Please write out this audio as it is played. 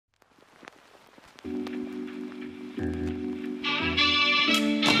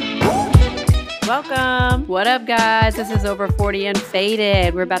Welcome. What up, guys? This is Over 40 and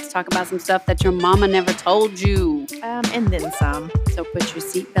Faded. We're about to talk about some stuff that your mama never told you. And then some. So put your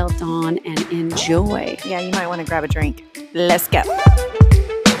seatbelt on and enjoy. Yeah, you might want to grab a drink. Let's go.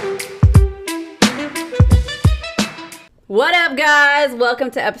 What up, guys?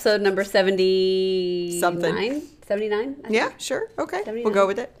 Welcome to episode number 70. Something. 79? Yeah, sure. Okay. 79? We'll go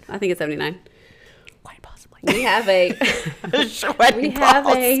with it. I think it's 79. Quite possibly. We have a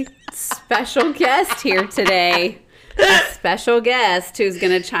special guest here today. A special guest who's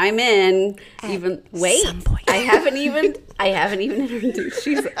going to chime in. Some point. I haven't even introduced.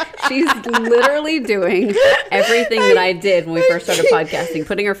 She's literally doing everything that I did when we first started podcasting,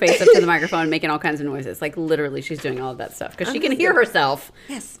 putting her face up to the microphone, making all kinds of noises. Like literally, she's doing all of that stuff because she can hear herself.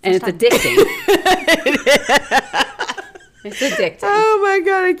 Yes, and it's addicting. It's addicting. Oh my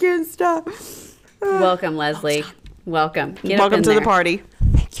God, I can't stop. Welcome, Leslie. Welcome. Get up Welcome in to there. the party.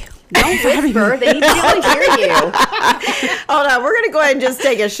 Thank you. Don't whisper. They need to be able to hear you. Hold on, we're going to go ahead and just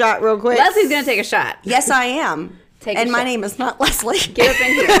take a shot real quick. Leslie's going to take a shot. Yes, I am. Take a and my shot. name is not Leslie. Get up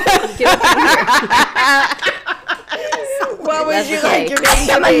in here. Get up in here. What would you Leslie. like your name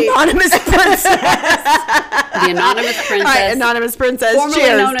to I'm be? anonymous princess. The anonymous princess, All right, anonymous princess. formerly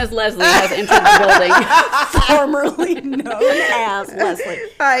Cheers. known as Leslie, has entered the building. Formerly known as Leslie.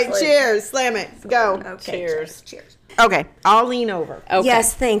 All right, cheers. Slam it. Go. Okay, Cheers. Cheers. Okay, I'll lean over. Okay.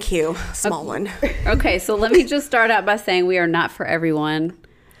 Yes, thank you. Small one. Okay, so let me just start out by saying we are not for everyone.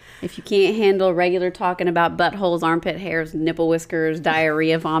 If you can't handle regular talking about buttholes, armpit hairs, nipple whiskers,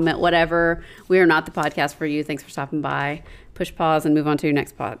 diarrhea, vomit, whatever, we are not the podcast for you. Thanks for stopping by. Push pause and move on to your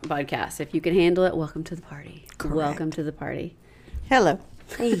next podcast. If you can handle it, welcome to the party. Correct. Welcome to the party. Hello.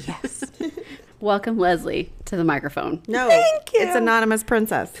 Yes. Welcome, Leslie, to the microphone. No, Thank you. it's anonymous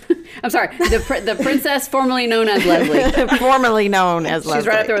princess. I'm sorry, the princess formerly known as Leslie. Formerly known as Leslie. She's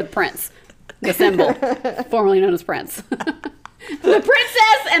right up there with Prince, the symbol, formerly known as Prince. The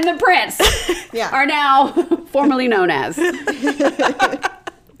princess and the prince are now formerly known as.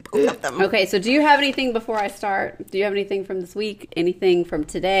 Both of them. Okay, so do you have anything before I start? Do you have anything from this week? Anything from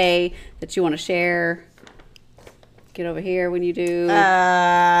today that you want to share? Get over here when you do.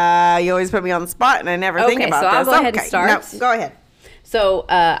 You always put me on the spot, and I never think Okay, about so I'll this. go ahead and start. No, go ahead. So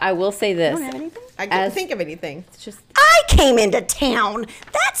I will say this. Don't have anything? I can't As- think of anything. It's just I came into town.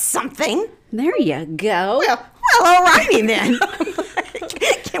 That's something. there you go. Well, alrighty then.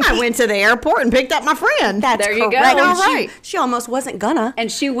 Can I we- went to the airport and picked up my friend. That's There you go. correct. And All right. She almost wasn't gonna.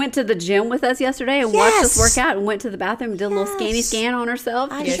 And she went to the gym with us yesterday and watched us Yes. work out and went to the bathroom and did a little scanny scan on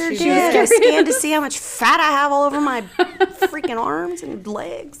herself. I Yes, sure she did. did. I scanned to see how much fat I have all over my freaking arms and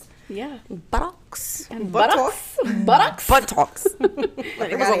legs. Yeah. Buttocks. Buttocks. Buttocks. Buttocks.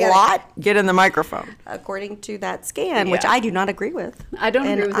 It was a lot, Get in the microphone. according to that scan, which Yeah. I do not agree with. I don't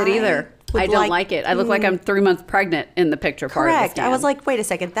And agree with it either. would I don't like it. I look like I'm 3 months pregnant in the picture part of the Correct. I scan. was like, wait a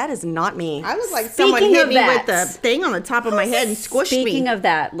second, that is not me. I was like, Speaking someone hit of me that- with the thing on the top of my head and squished Speaking me. of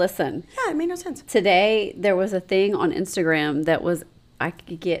that, listen. Yeah, it made no sense. Today there was a thing on Instagram that was I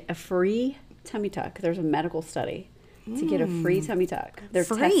could get a free tummy tuck. There's a medical study to get a free tummy tuck. They're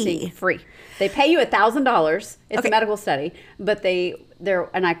Free? testing free. They pay you $1,000. It's Okay. a medical study, but they're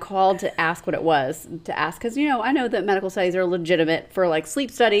and I called to ask what it was to ask because I know that medical studies are legitimate for like sleep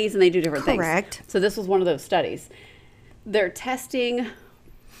studies and they do different Correct. things. So this was one of those studies. They're testing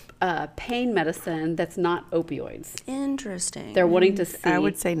pain medicine that's not opioids. Interesting. They're wanting to see. I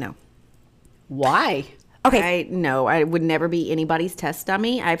would say no. Why? Okay. No, I would never be anybody's test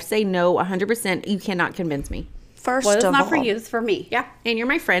dummy. I say no 100%. You cannot convince me. First Well, it's of not all, for you. It's for me. Yeah, and you're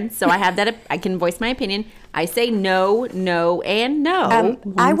my friend, so I have that. I can voice my opinion. I say no, no, and no.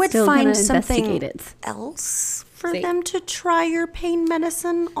 I I'm would still gonna find something investigate it. else for See. them to try your pain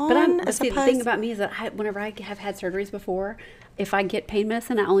medicine on. But see, the thing about me is that whenever I have had surgeries before, if I get pain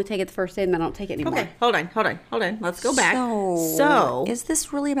medicine, I only take it the first day and then I don't take it anymore. Okay, hold on. Let's go back. So, is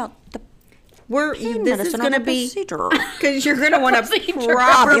this really about the pain this is medicine going or to the be procedure? because you're going to want a Procedure.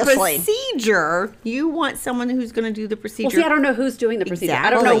 proper Obviously. procedure. You want someone who's going to do the procedure. Well, see, I don't know who's doing the procedure. I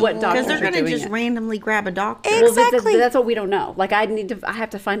don't know what doctors because they're are going to doing just it. randomly grab a doctor. Well, Exactly. that's what we don't know. Like I have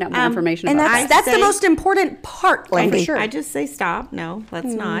to find out more information And about that's that. the say- most important part, lady. sure. I just say stop. No,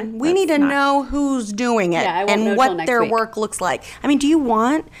 let's not. We need to know who's doing it Yeah, I won't know and till what next their week. work looks like. I mean, do you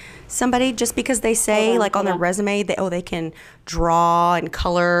want somebody just because they say Hold on, like on hold their on. resume they can draw and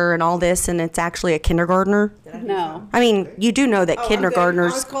color and all this and it's actually a kindergartner? No. I mean, you do know that I'm good. I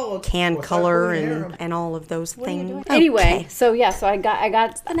kindergartners was cold. can Well, start color pulling your hair and, up. and all of those things. Anyway, Okay. so I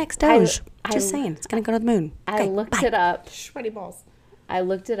got The next I- Doge. I- Just saying, it's gonna go to the moon. I Okay, looked bye. it up. Sweaty balls. I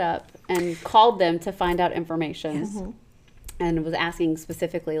looked it up and called them to find out information. and was asking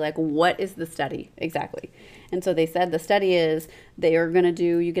specifically, like, what is the study exactly? And so they said the study is they are going to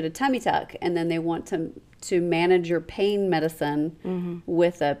do, you get a tummy tuck, and then they want to manage your pain medicine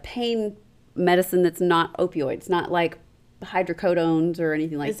with a pain medicine that's not opioids, not like hydrocodones or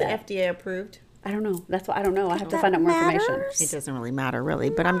anything like Is that. it FDA approved? I don't know. That's what I don't know. I have to find out more information. It doesn't really matter,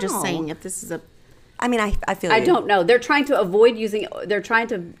 really. But I'm just saying, if this is a I mean, I feel I you. don't know. They're trying to avoid using. They're trying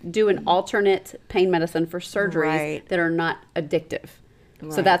to do an alternate pain medicine for surgeries Right. that are not addictive.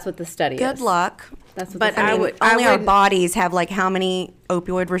 So that's what the study is. Good luck. That's what. But the I study mean, is. only our wouldn't- bodies have like how many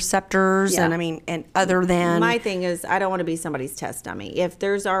opioid receptors, Yeah. and I mean, and other than my thing is, I don't want to be somebody's test dummy. If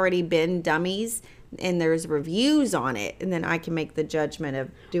there's already been dummies and there's reviews on it, and then I can make the judgment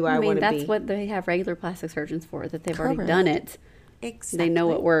of do I, I mean, want to that's be. what they have regular plastic surgeons for. That they've already Correct. done it. exactly. They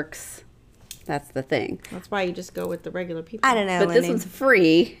know it works. That's the thing. That's why you just go with the regular people. I don't know, But this Lindy. one's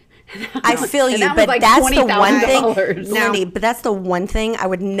free. I feel And you, that was but like that's the one thing, $20,000. Lindy. But that's the one thing I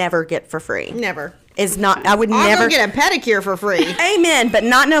would never get for free. Never. Is not. I would I'll never go get a pedicure for free. Amen, but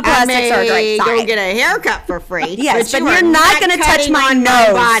not no I plastic may surgery. go Sorry. get a haircut for free. Yes, but you you're are not gonna touch cutting my on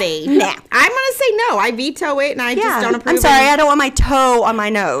nose. body. Nah. I'm gonna say no. I veto it, and I just don't approve. I'm sorry. of I don't want my toe on my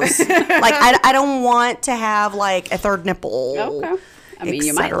nose. Like I don't want to have like a third nipple. Okay. I mean,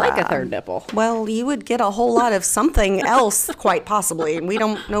 you might like a third nipple. Well, you would get a whole lot of something else, quite possibly, and we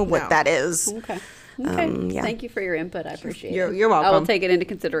don't know what No. that is. Okay. Okay. yeah. Thank you for your input. I appreciate You're- it. you're I will welcome. take it into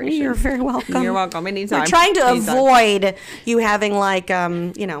consideration. You're very welcome. You're welcome. Anytime. We're trying to Anytime. avoid you having like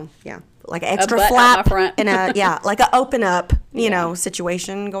like an extra butt out flap my front. and like a open up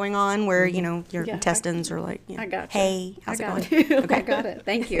situation going on where your Yeah, intestines are like I got you. hey, how's I it got going? you. I got it.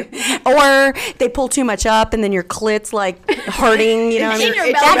 Thank you. Or they pull too much up and then your clit's like hurting, I mean, your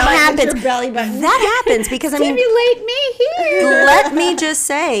belly that button. happens. Your belly button. That happens because I mean, Stimulate me here. let me just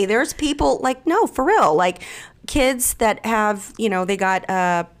say, there's people like, no, for real, like kids that have, they got,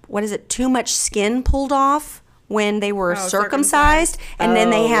 too much skin pulled off when they were circumcised, and then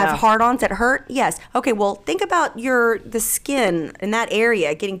they have hard-ons that hurt. Yes. Okay, well, think about the skin in that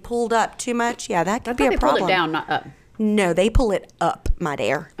area getting pulled up too much. Yeah, that I could thought be they a problem. pulled it down, not up. No, they pull it up, my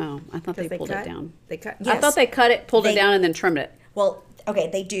dear. Oh, I thought they They pulled cut? it down. They cut. I thought they cut it, pulled it They- down, and then trimmed it. Well, okay,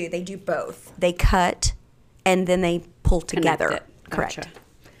 they do. They do both. They cut, and then they pull together. Connect it. Correct. Gotcha.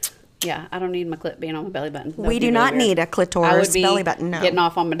 Yeah, I don't need my clit being on my belly button. That We would be do really not weird. need a I clitoris would be belly button. No. getting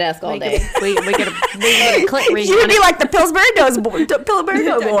off on my desk all day. we get a clit ring You would on be it. like the Pillsbury Doughboy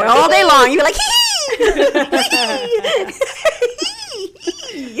boy all day long. You'd be like,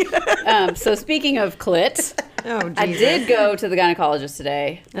 hee. So speaking of clit, Oh, I Jesus. did go to the gynecologist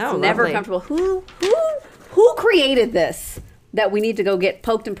today. It's Oh, never lovely. comfortable. Who created this? That we need to go get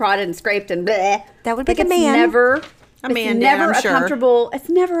poked and prodded and scraped and bleh. That would be Like, the it's man. Never. A it's man did, never I'm a sure. comfortable. It's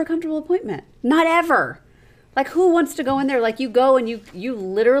never a comfortable appointment. Not ever. Like, who wants to go in there? Like, you go and you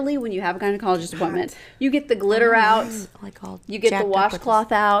literally, when you have a gynecologist appointment, you get the glitter out. Like all You get jacked the up with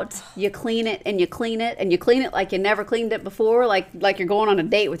washcloth out, you clean it and you clean it and you clean it like you never cleaned it before, like you're going on a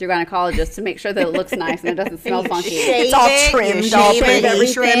date with your gynecologist to make sure that it looks nice and it doesn't smell funky. It's all trimmed, all shave pretty. it,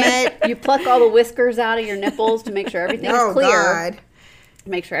 you trim it. You pluck all the whiskers out of your nipples to make sure everything's Oh, clear. God.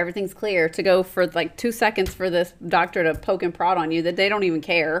 Make sure everything's clear to go for like 2 seconds for this doctor to poke and prod on you that they don't even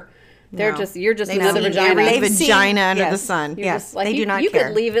care. They're No. you're just They've another seen vagina. every They've seen- vagina under the yes. sun. You're Yes, just like, they do you, not you care.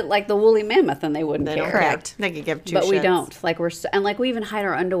 could leave it like the woolly mammoth and they wouldn't They care. don't Correct. They could give two But we shits. don't. Like and like we even hide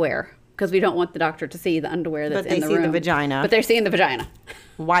our underwear because we don't want the doctor to see the underwear that's But they in the see the room. vagina. But they're seeing the vagina.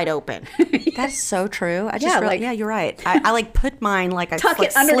 Wide open. That's so true. I just Yeah, realized, like- yeah, you're right. I like put mine like I Tuck like,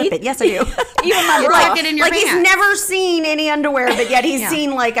 it underneath. slip it. Yes, I do. Even my You bra. tuck it in your Like he's pants. never seen any underwear, but yet he's Yeah.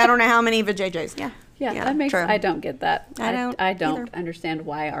 seen like I don't know how many vajayjays. Yeah. Yeah, that makes. true. I don't get that. I don't I don't either. understand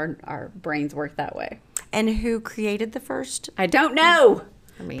why our brains work that way. And who created the first? I don't know.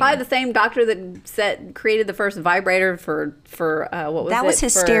 mean- Probably the same doctor that created the first vibrator for what was That it? was For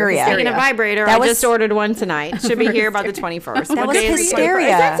hysteria. Speaking of vibrator, That I was- just ordered one tonight. Should be here by the 21st. That What was day is it? hysteria.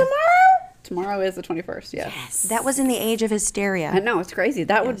 Is that tomorrow? Tomorrow is the 21st. Yes. That was in the age of hysteria. I know it's crazy.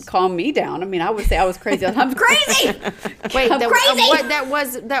 That would calm me down. I mean, I would say I was crazy. I'm crazy. Wait, I'm that, crazy. what that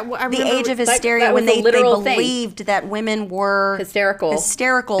was that I The remember age of that hysteria was when a they literal thing. believed that women were Hysterical.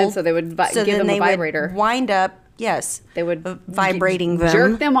 hysterical, And so they would give then them a they would vibrator. wind up, yes, They would vibrating them,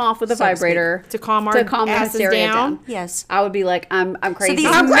 jerk them off with a so to speak. vibrator To calm our the asses hysteria down? Yes. I would be like, I'm crazy. these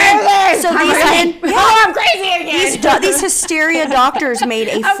I'm men- crazy! so I'm these crazy! men- Oh, I'm crazy again! these hysteria doctors made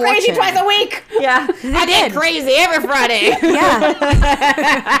a I'm fortune. crazy twice a week. Yeah, I get did. crazy every Friday. Yeah,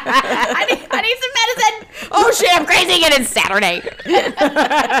 I need some medicine. Oh shit, I'm crazy again. It's Saturday.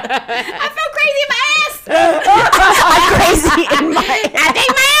 I feel crazy in my ass. I'm crazy in my I think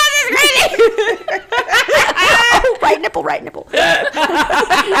my ass is crazy. right nipple, right nipple.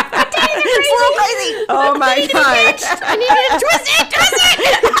 much. I needed to twist it.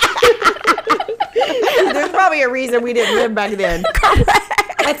 There's probably a reason we didn't live back then.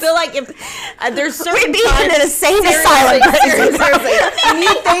 I feel like if there's certain We'd be in an insane asylum. Seriously. When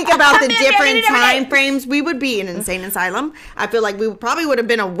you think about the different time frames, we would be in an insane asylum. I feel like we probably would have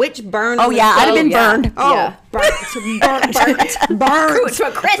been a witch burned. Oh yeah, I'd have been burned. Oh, Yeah. burnt. To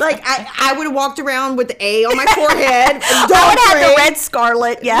a crisp. Like I would have walked around with the A on my forehead. I would have the red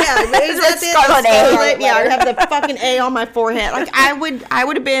scarlet. Yeah, Yeah, is that it? scarlet A. Scarlet, yeah, I'd have the fucking A on my forehead. Like I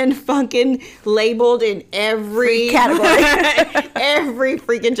would have been fucking labeled in every category. every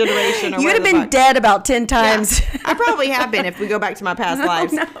freaking generation. Or You'd have whatever the been fuck. dead about 10 times. I probably have been if we go back to my past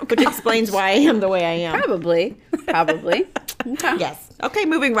lives, which explains why I am the way I am. Probably. Okay. Yes. Okay,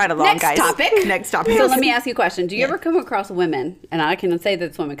 moving right along, Next guys. topic. Next topic. So let me ask you a question. Do you ever come across women, and I can say that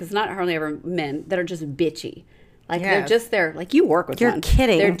it's women because not hardly ever men, that are just bitchy? Like they're Yes. just there, like you work with You're one.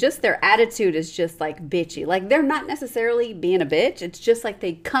 kidding. They're just, their attitude is just like bitchy. Like they're not necessarily being a bitch. It's just like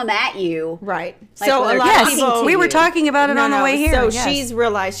they come at you. Right. Like, so well, a lot they're of Yes, people. we were talking about it on the way here. So yes. she's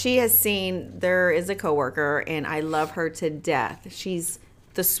realized, she has seen, there is a coworker, and I love her to death. She's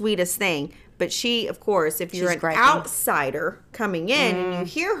the sweetest thing. But she, of course, if you're She's an griping. outsider coming in and you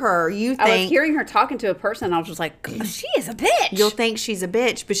hear her, you I was think hearing her talking to a person, and I was just like, she is a bitch. you'll think she's a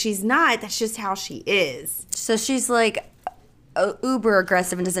bitch, but she's not. That's just how she is. So she's like uber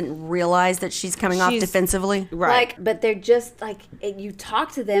aggressive and doesn't realize that she's coming off She's- defensively. Right. Like, but they're just like, you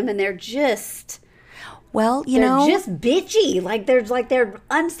talk to them, and they're just. Well, you They're know, just bitchy. Like they're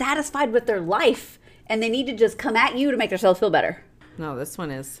unsatisfied with their life, and they need to just come at you to make themselves feel better. No, this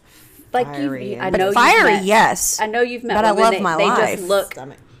one is Like fiery. I and- know but fiery, you've met, yes. I know you've met, But I women, love they, my they life. just look.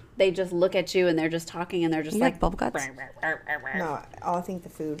 Stomach. They just look at you, and they're just talking, and they're just you like, like bubble guts? No, I think the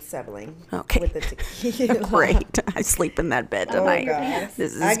food's settling. Okay. With the tequila. Great. I sleep in that bed tonight. God.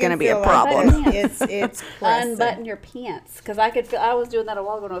 This is I going to can be a feel problem. Like it's pressing. unbutton your pants, because I could feel. I was doing that a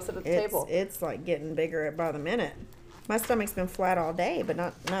while ago when I was sitting at the It's table. it's like getting bigger by the minute. My stomach's been flat all day, but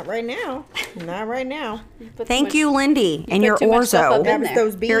not right now. Not right now. Put Thank too you, Lindy, and put your too much stuff up orzo. in That was there.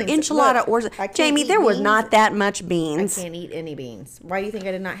 those beans. Your enchilada Look, orzo. I can't Jamie, eat there was beans. not that much I beans. can't eat any beans. Why do you think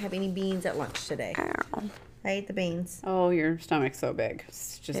I did not have any beans at lunch today? Ow. I ate the beans. Oh, your stomach's so big.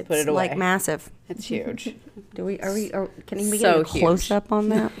 Just put It's it away. like massive. It's huge. Can we So get a huge. close up on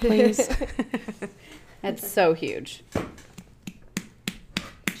that, please? It's so huge.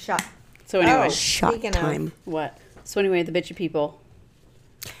 Shot. So anyway, Shot Speaking of- time. what? So anyway, the bitchy people.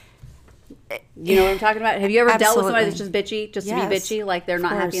 You know what I'm talking about? Have you ever dealt with somebody that's just bitchy, just to be Yes, bitchy? Like they're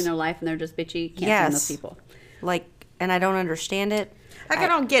not happy course. in their life and they're just bitchy? Can't stand those Yes. people. Like, and I don't understand it. Like I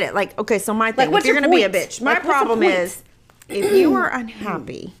don't get it. Like okay, so my thing. what's if you're your gonna be a point? bitch, my Like, what's the problem point? is if you are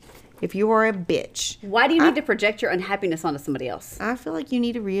unhappy, if you are a bitch, Why do you need to project your unhappiness onto somebody else? I feel like you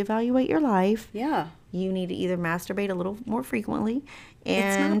need to reevaluate your life. Yeah. You need to either masturbate a little more frequently,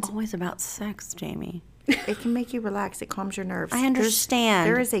 It's and not always about sex, Jamie. it can make you relax. It calms your nerves. I understand.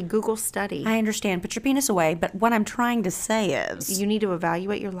 There is a Google study. I understand. Put your penis away. But what I'm trying to say is, You need to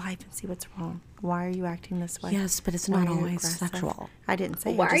evaluate your life and see what's wrong. Why are you acting this way? yes, but it's Why not are you always aggressive? sexual. I didn't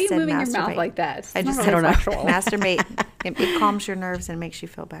say. Why I are just you said moving your mouth masturbate. like that? It's I just not said really sexual. masturbate. It calms your nerves and makes you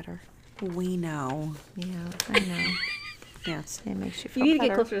feel better. We know. Yeah, I know. Yes, It makes you You feel need to better.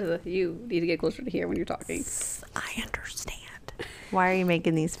 get closer to you need to get closer to here when you're talking. I understand. Why are you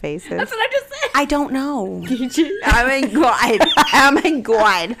making these faces? That's what I just said. I don't know. I'm in God. I'm in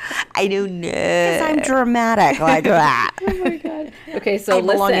God. I don't know. I'm dramatic like that. Oh my god. Okay, so I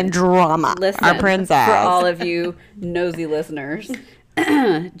belong in drama. Listen, Our princess. for all of you nosy listeners,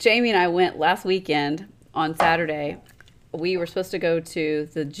 Jamie and I went last weekend on Saturday. We were supposed to go to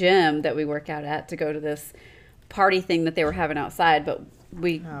the gym that we work out at to go to this party thing that they were having outside, but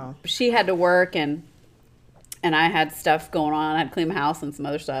she had to work and I had stuff going on. I had to clean my house and some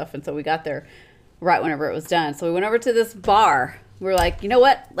other stuff, and so we got there right whenever it was done. So we went over to this bar. We were like, you know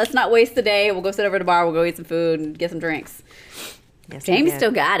what? Let's not waste the day. We'll go sit over at the bar. We'll go eat some food and get some drinks. Yes, Jamie I did.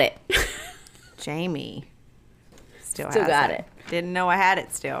 still got it. Jamie still Still has got it. Didn't know I had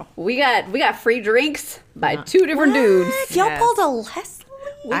it still. We got free drinks by two different dudes. Y'all Yes. pulled a Leslie?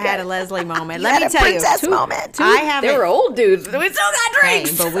 I had a Leslie moment. You Let had me a tell you. princess moment. I haven't. They were old dudes. We still got Hey,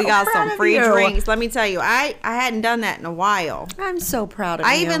 drinks. but we got proud some of free you. drinks. Let me tell you, I hadn't done that in a while. I'm so proud of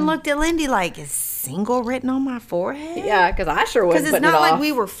I you. even looked at Lindy like, is single written on my forehead? Yeah, because I sure was. Because it's not like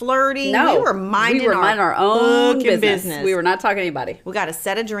we were flirting. No, we were minding our own fucking business. We were not talking to anybody. We got a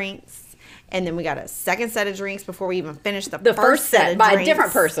set of drinks, and then we got a second set of drinks before we even finished The first set of by drinks. a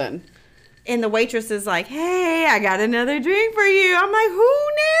different person. And the waitress is like, hey, I got another drink for you. I'm like, who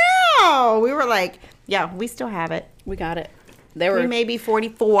now? We were like, yeah, we still have it. We got it. They We were may be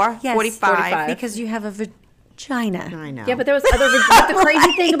 44, Yes, 45. 45. because you have a vagina. I know. Yeah, but there was other. But the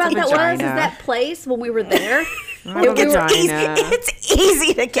crazy thing about that was Vagina. that place when we were there. It's easy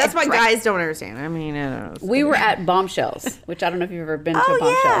to get. That's why pregnant. guys don't understand. I mean, We were at Bombshells, which I don't know if you've ever been to Oh,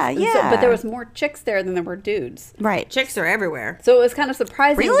 Bombshells. yeah, And yeah. but there was more chicks there than there were dudes. Right. chicks are everywhere. So it was kind of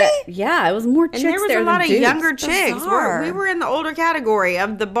surprising. Really? That, yeah, it was more chicks And there was there a lot than of dudes. younger chicks. Bizarre. We were in the older category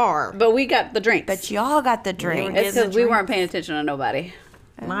of the bar. But we got the drinks. But y'all got the drink. It's because we weren't paying attention to nobody.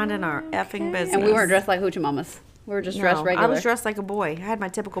 Minding our effing business. And we weren't dressed like hoochie mamas. We were just dressed No, regular. I was dressed like a boy. I had my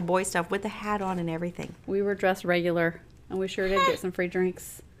typical boy stuff with the hat on and everything. We were dressed regular. And we sure did get some free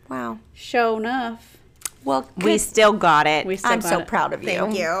drinks. Wow. Show enough. Well, We still got it. We still I'm got so it. proud of you.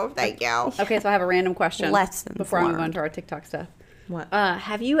 Thank you. Thank you. Okay, so I have a random question. Lessons before I move learned. on to our TikTok stuff. What?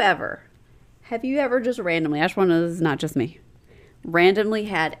 Have you ever just randomly, I just want to know this is not just me, randomly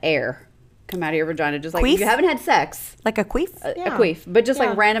had air come out of your vagina? Just like Queef? you haven't had sex, Like a queef? a Yeah. queef, but just Yeah.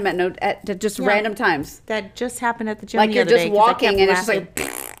 like random at just random times. That just happened at the gym Like the you're other just day 'cause I walking kept and it's just laughing.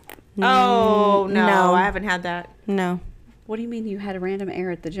 like, Oh, no, No. I haven't had that. No. what do you mean you had a random air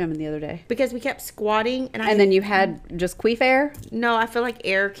at the gym the other day? Because we kept squatting and And then you had just queef air? no, I feel like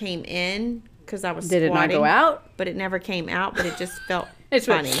air came in because I was Did it not squatting. go out? But it never came out, but it just felt It's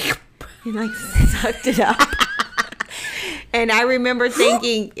funny. like- It like sucked it up. And I remember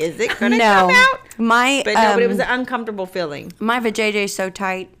thinking, is it going to No. come out? My But no, but it was an uncomfortable feeling. my vajayjay is so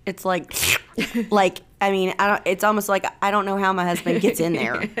tight. It's like I mean, I don't it's almost like I don't know how my husband gets in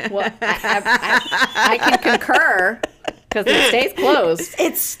there. Well, I can concur because it stays closed.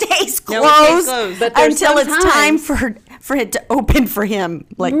 It stays closed, No, it stays closed. But there's until it's time sometimes- for it to open for him.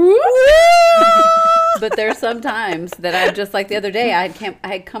 Like But there's sometimes that I just like the other day I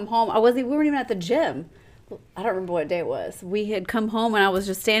had come home. We weren't even at the gym. I don't remember what day it was. We had come home and I was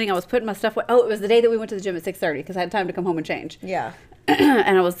just standing. I was putting my stuff away. Oh, it was the day that we went to the gym at 6:30 because I had time to come home and change. Yeah.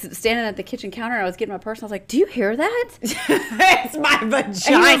 And I was standing at the kitchen counter and I was getting my purse. And I was like, "Do you hear that?" It's my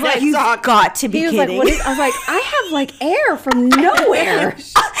vagina. like, you've talk. got to be He was kidding. like, "What is?" I was like, "I have like air from nowhere."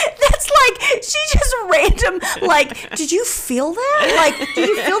 That's like she just random. Like, did you feel that? Like, did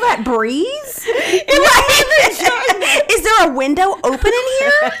you feel that breeze? Is there a window open in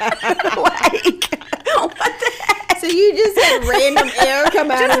here? Like, what the heck? So you just had random air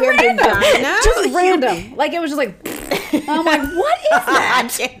come out of your vagina? Just random. Like it was just like. I'm like, "What is that?" I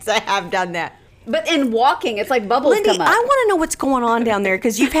can't say I've done that. But in walking, it's like bubbles Lindy, come up. I want to know what's going on down there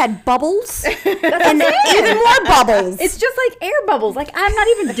because you've had bubbles and then even more bubbles. It's just like air bubbles. Like I'm not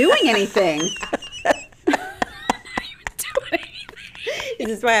even doing anything. Is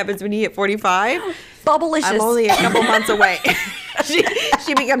this what happens when you hit 45? bubblicious. I'm only a couple months away.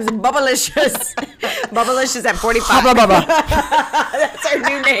 she becomes bubblicious. Bubblicious at 45. Hubba bubba. That's her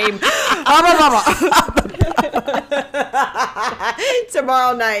new name. Hubba bubba.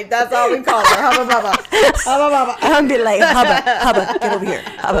 Tomorrow night. That's all we call her. Hubba bubba. Hubba bubba. I'm be like hubba, get over here.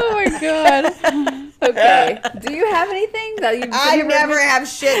 Hubba. Oh my god. Okay. Do you have anything that you? I never have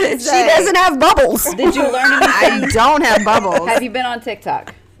shit to She say. doesn't have bubbles. Did you learn I anything? don't have bubbles. Have you been on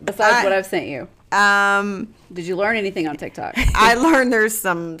TikTok besides what I've sent you? Did you learn anything on TikTok I learned there's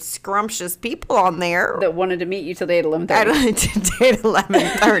some scrumptious people on there. that wanted to meet you today at 11:30? I don't today at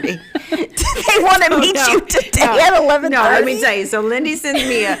 11:30. They want to meet you today at 11:30. No, let me tell you. So Lindy sends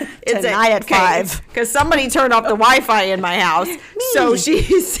me Tonight at 5. because somebody turned off the Wi-Fi in my house. So she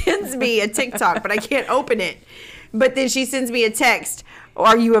sends me a TikTok, but I can't open it. But then she sends me a text.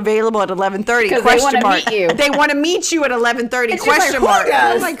 Are you available at 11:30? 'Cause they wanna meet you. They want to meet you at 11:30? It's just like, Question who mark. I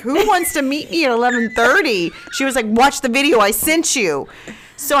does? was like, who wants to meet me at 11:30? She was like, watch the video I sent you.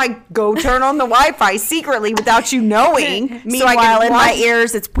 So I go turn on the Wi-Fi secretly without you knowing. So I Meanwhile, can in my watch-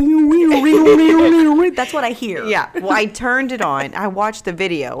 ears, it's that's what I hear. Yeah. Well, I turned it on. I watched the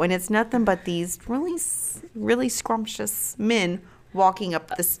video, and it's nothing but these really scrumptious men walking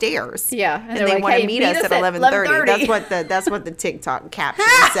up the stairs. Yeah, and, and they're they like, want to "Hey, meet us at 11:30. That's what the TikTok caption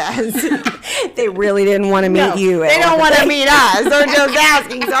says. They really didn't want to meet you. They don't want to meet us. They're just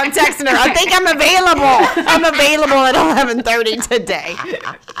asking. So I'm texting her. I think I'm available. I'm available at 11:30 today.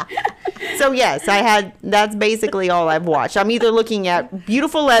 So yes, that's basically all I've watched. I'm either looking at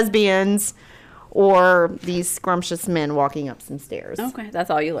beautiful lesbians or these scrumptious men walking up some stairs. Okay, that's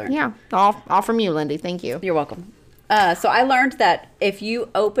all you learned. Yeah, all from you, Lindy. Thank you. You're welcome. So I learned that if you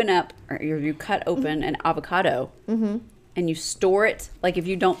open up or you cut open an avocado and you store it, like if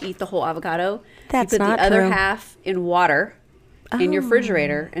you don't eat the whole avocado, That's you put not the other true. half in water in your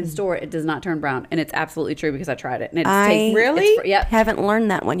refrigerator and store it. It does not turn brown, and it's absolutely true because I tried it. And it tastes Really? Yep. Haven't learned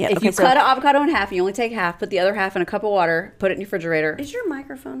that one yet. If you cut an avocado in half, you only take half, put the other half in a cup of water, put it in your refrigerator. Is your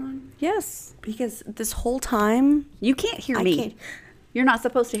microphone on? Yes. Because this whole time You can't hear I me. can't. You're not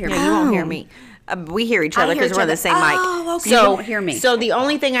supposed to hear me. Yeah, you won't hear me. We hear each other hear because each we're on the other. same mic. Oh, okay. You So won't hear me. So the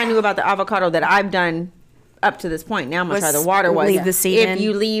only thing I knew about the avocado that I've done up to this point, now I'm gonna try the water was leave the seed if in.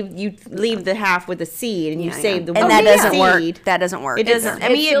 you leave the half with the seed and you save the and one that with doesn't the work. seed. That doesn't work. It doesn't. I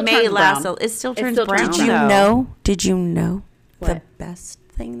It mean, still it may turns last. brown. It still It turns still turns brown. Did you brown. know? Did you know the What? best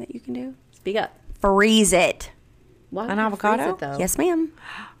thing that you can do? Speak up. Freeze it. Why An would you avocado? freeze it, though? Yes, ma'am.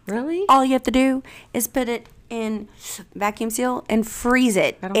 Really? All you have to do is put it in vacuum seal and freeze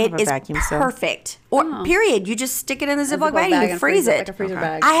it. I don't It have a is vacuum seal. perfect. Or period. You just stick it in the Ziploc bag and you and freeze like it. a freezer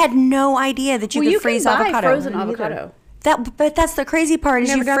bag. I had no idea that you Well, could freeze can buy avocado. frozen avocado. But that's the crazy part is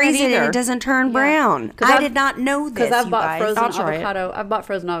Never you done freeze that it and either. it doesn't turn brown. 'Cause I I've- did not know this. Because I've you bought guys. frozen I'll try it. avocado. I've bought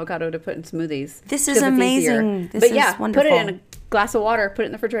frozen avocado to put in smoothies. This 'cause is it's amazing. easier. This but is yeah, put wonderful. it in a glass of water. Put it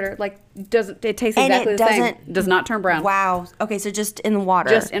in the refrigerator. Like doesn't it tastes And exactly it the same? doesn't- Does not turn brown. Wow. Okay, so just in the water.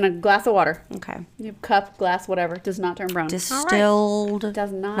 Just in a glass of water. okay. You cup, glass, whatever. Does not turn brown. Distilled,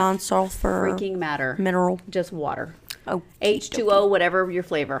 Does not non-sulfur, freaking matter. mineral. Just water. Oh, H2O, whatever your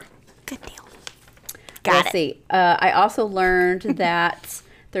flavor. good deal. Let's see. I also learned that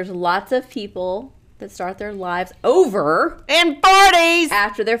there's lots of people that start their lives over In 40s.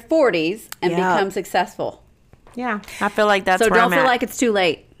 after their 40s and Yeah. become successful. Yeah, I feel like that's So where don't I'm feel at. like it's too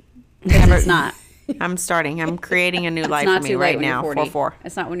late. 'Cause it's not. I'm starting. I'm creating a new It's life not for me too late right when now. you're 40. 4-4.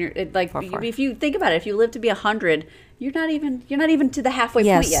 It's not when you're like 4-4. if you think about it. If you live to be 100, you're not even to the halfway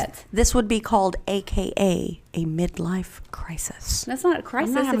point yet. This would be called AKA a midlife crisis. That's not a crisis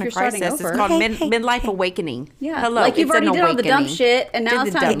I'm not if having you're a crisis. starting over. It's called Hey, hey, midlife hey. awakening. Yeah, Hello. like you've it's an already did all the dumb awakening. shit, and now Did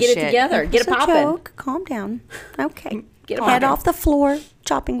it's the time to dumb get it shit. together. Get it It's a popping. joke. Calm down. Okay. Get it Head popping. off the floor.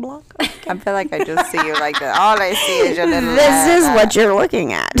 Chopping block. I feel like I just see you like that. All I see is your little This is what you're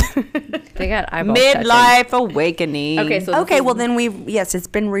looking at. They got eyeballs touching. midlife awakening. Okay, so Okay, well then yes, it's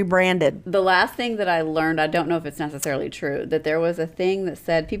been rebranded. the last thing that I learned, I don't know if it's necessarily true, that there was a thing that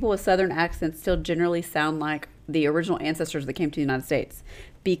said people with Southern accents still generally sound like the original ancestors that came to the United States,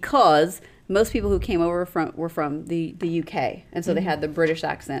 because most people who came over were from the UK, and so they had the British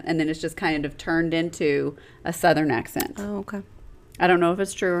accent, and then it's just kind of turned into a Southern accent. Oh, okay. I don't know if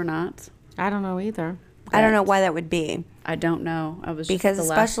it's true or not. I don't know either. I don't know why that would be. I don't know. I was Because just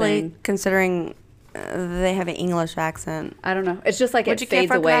the last especially thing. considering they have an English accent. I don't know. It's just like Would it you care fades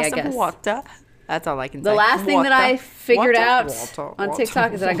for a away, I glass guess. of water? That's all I can say. The last thing that I Water. figured Water, out water, on water.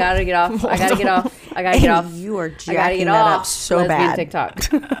 TikTok is that I gotta get off. I gotta get off. I gotta get off. You are I gotta jacking get that off up so lesbian bad. TikTok.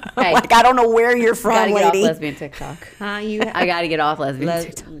 Hey, Like I don't know where you're from, gotta get off lady. lesbian TikTok. You I gotta get off lesbian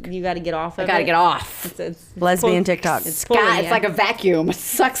TikTok. you got to get off. I gotta get off. Lesbian TikTok. It's God, it's like a vacuum. It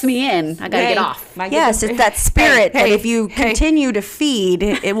sucks me in. I gotta get off. Yes, it's that spirit that hey, if you continue to feed,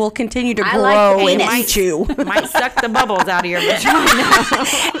 it will continue to I grow like and penis. eat you. might suck the bubbles out of your vagina.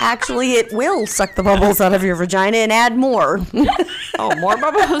 Actually, it will suck the bubbles out of your vagina and add more. Oh, more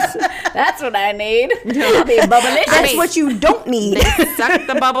bubbles. That's what I need. I'll be bubblicious. That's what you don't need. They suck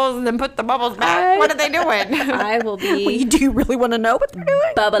the bubbles and then put the bubbles back. What are they doing? I will be Do you really want to know what they're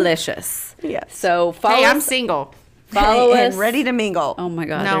doing? bubblicious. Yes. So follow Hey, I'm us. Follow Follow and us. ready to mingle. Oh my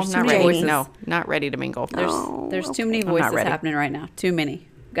God. No, there's too not many ready. voices. No, not ready to mingle. There's too many not voices ready. happening right now. Too many.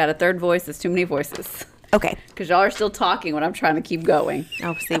 Got a third voice. There's too many voices. Okay. Because y'all are still talking when I'm trying to keep going.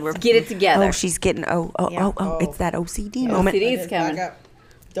 Oh, see, we're Get it together. Oh, she's getting. It's that OCD moment. OCD's coming.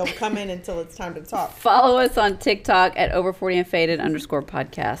 Don't come in until it's time to talk. Follow us on TikTok at over40andfaded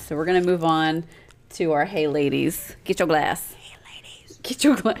 _podcast. So we're going to move on to our Hey Ladies. Get your glass. Hey Ladies. Get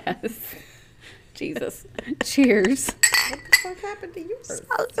your glass. Jesus. Cheers. What happened to yours?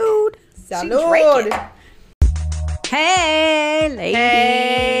 Salud. Salud. Hey ladies.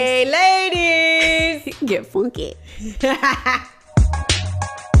 Hey, ladies. Get funky.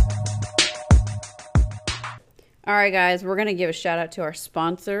 All right, guys, we're going to give a shout out to our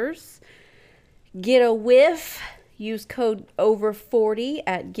sponsors. Get a Whiff. Use code OVER40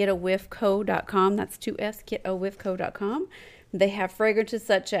 at getawhiffco.com. That's 2S, getawhiffco.com. They have fragrances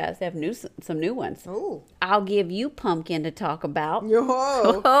such as, they have some new ones. Ooh. I'll give you pumpkin to talk about. Yo.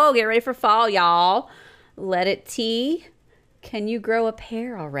 Oh, get ready for fall, y'all. Let It Tea. Can you grow a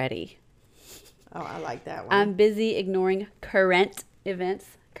pair already? Oh, I like that one. I'm busy ignoring current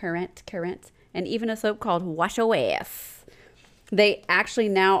events, current, and even a soap called Wash OS. They actually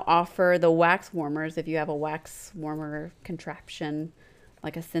now offer the wax warmers if you have a wax warmer contraption,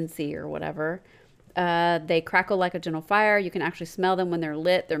 like a Scentsy or whatever. They crackle like a gentle fire. You can actually smell them when they're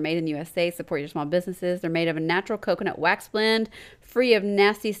lit. They're made in the USA. Support your small businesses. They're made of a natural coconut wax blend, free of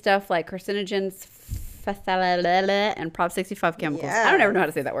nasty stuff like carcinogens, and Prop 65 chemicals. I don't ever know how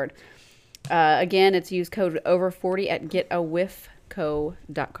to say that word. Again, it's use code OVER40 at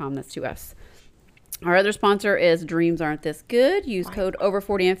getawhiffco.com. That's 2 F's. Our other sponsor is Dreams Aren't This Good. Use code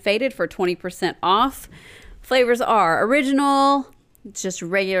over40 and faded for 20% off. Flavors are original, it's just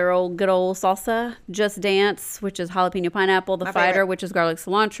regular old good old salsa, Just Dance, which is jalapeno pineapple, The Fighter, favorite. which is garlic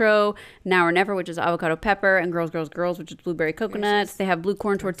cilantro, Now or Never, which is avocado pepper, and Girls, Girls, Girls, which is blueberry coconuts. They have blue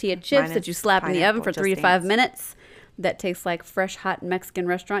corn tortilla chips Mine that you is slap in the oven for pineapple, 3 to Just 5 Dance. minutes. That tastes like fresh, hot Mexican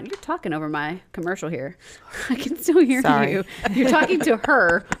restaurant. You're talking over my commercial here. I can still hear Sorry. you. You're talking to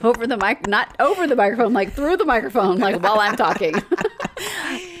her over the mic, not over the microphone, like through the microphone, like while I'm talking.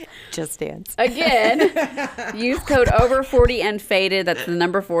 Just Dance. Again, use code over40 and faded. That's the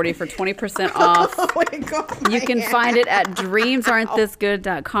number 40 for 20% off. Oh my God. You can find it at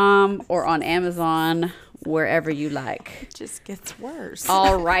dreamsaren'tthisgood.com or on Amazon, wherever you like. It just gets worse.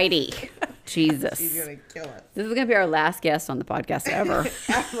 Alrighty. Jesus. She's gonna kill us. This is going to be our last guest on the podcast ever.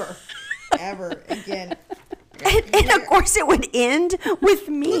 Ever again. And of course, it would end with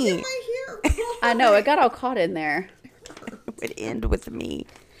me. My hair. I know. It got all caught in there. It would end with me.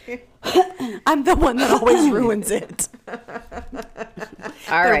 I'm the one that always ruins it. All But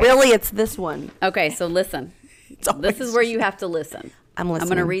right. really, it's this one. Okay, so listen. It's always This is where you have to listen. I'm I'm going to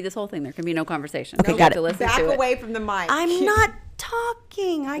listening. read this whole thing. There can be no conversation. Okay, You got have it. to listen Back to it. away from the mic. I'm not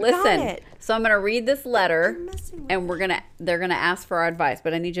talking. I got Listen. it. So I'm going to read this letter, messing with and they're gonna ask for our advice.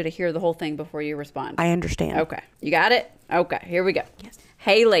 But I need you to hear the whole thing before you respond. I understand. Okay, you got it. Okay, here we go. Yes.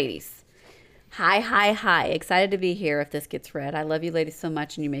 Hey, ladies. Hi. Excited to be here. If this gets read, I love you, ladies, so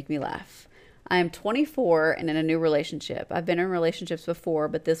much, and you make me laugh. I am 24 and in a new relationship. I've been in relationships before,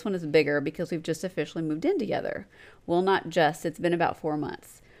 but this one is bigger because we've just officially moved in together. Well, not just. It's been about 4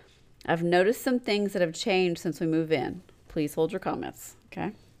 months. I've noticed some things that have changed since we moved in. Please hold your comments.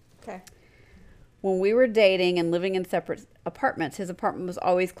 Okay. Okay. When we were dating and living in separate apartments, his apartment was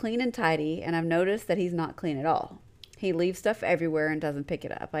always clean and tidy, and I've noticed that he's not clean at all. He leaves stuff everywhere and doesn't pick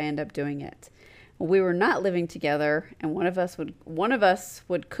it up. I end up doing it. When we were not living together and one of us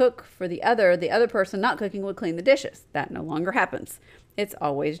would cook for the other person not cooking would clean the dishes. That no longer happens. It's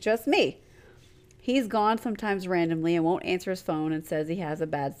always just me. He's gone sometimes randomly and won't answer his phone and says he has a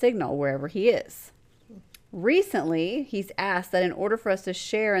bad signal wherever he is. Recently, he's asked that in order for us to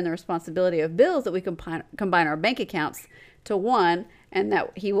share in the responsibility of bills, that we combine our bank accounts to one, and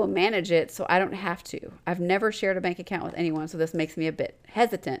that he will manage it so I don't have to. I've never shared a bank account with anyone, so this makes me a bit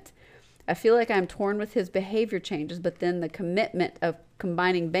hesitant. I feel like I'm torn with his behavior changes, but then the commitment of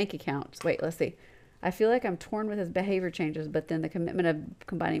combining bank accounts. Wait, let's see. I feel like I'm torn with his behavior changes, but then the commitment of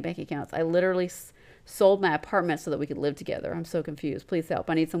combining bank accounts. I literally sold my apartment so that we could live together. I'm so confused. Please help.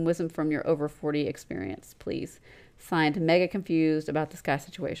 I need some wisdom from your over 40 experience, please. Signed, mega confused about this guy's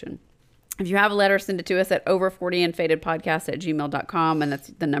situation. If you have a letter, send it to us at over40andfadedpodcast@gmail.com, and that's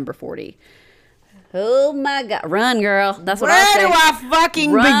the number 40. Oh my God. Run, girl. That's what I Where say. do I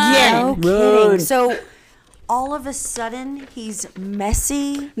fucking Run. begin? No kidding. So all of a sudden, he's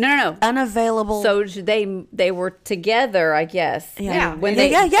messy, No. unavailable. So they were together, I guess. Yeah. And when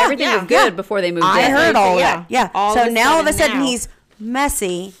Yeah, they everything was good before they moved I in. heard all Yeah. that. Yeah. All So of a now all of a sudden sudden now. he's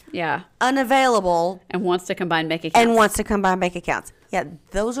messy, Yeah. unavailable, And wants to combine bank accounts. and wants to combine bank accounts. Yeah,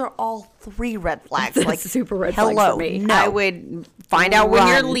 those are all 3 red flags. That's like super red flags hello, for me. No. I would find out when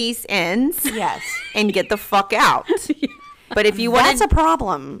your Run. lease ends. Yes. And get the fuck out. But if you want That's a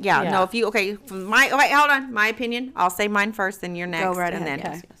problem. yeah, Yeah. no, if you okay, okay, hold on. My opinion. I'll say mine first, then you're next. right and ahead.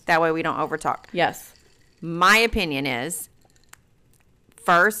 then Yes. that way we don't overtalk. Yes. My opinion is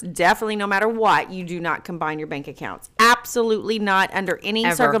first, definitely no matter what, you do not combine your bank accounts. Absolutely not under any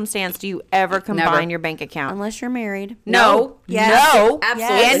Ever. circumstance do you ever combine Never. your bank account. Unless you're married. No. Yes. No.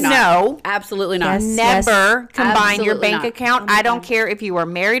 Absolutely And not. no. Absolutely not. Yes. Never combine your Absolutely bank not. account. I don't care if you are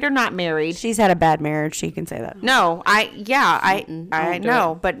married or not married. She's had a bad marriage. She can say that. No, I don't do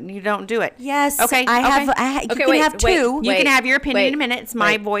know, but you don't do it. Yes. Okay. I have. okay. You Okay, can wait, have wait. 2. You Wait, can have your opinion in a wait, minute. It's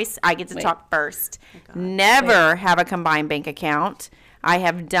my wait, voice. I get to wait. talk first. Never have a combined bank account. I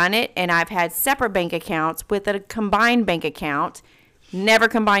have done it, and I've had separate bank accounts with a combined bank account. Never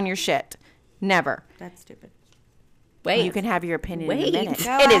combine your shit. Never. That's stupid. Wait. You can have your opinion in Wait. a minute.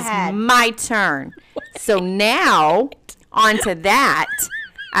 Go It is ahead. my turn. So now, on to that,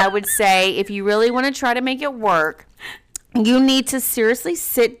 I would say if you really want to try to make it work, you need to seriously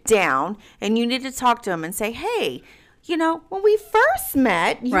sit down and you need to talk to him and say, hey, you know, when we first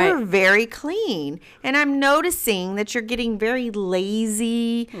met, you Right. were very clean. And I'm noticing that you're getting very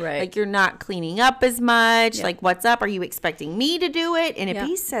lazy. Right. Like you're not cleaning up as much. Yeah. Like, what's up? Are you expecting me to do it? And if Yeah.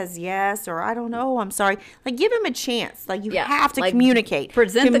 he says yes, or I don't know, I'm sorry. Like, give him a chance. Like, you Yeah. have to Like, communicate.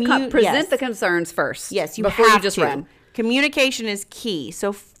 Present Yes. the concerns first. Yes, you before have you just to. run. Communication is key.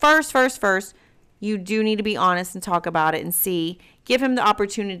 So first, you do need to be honest and talk about it and see, give him the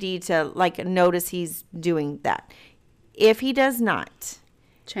opportunity to like notice he's doing that. If he does not,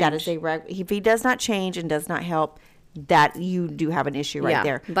 that is if he does not change and does not help, that you do have an issue right Yeah.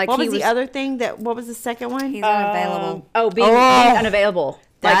 there. Like what he was the was- other thing what was the second one? He's unavailable. Being unavailable.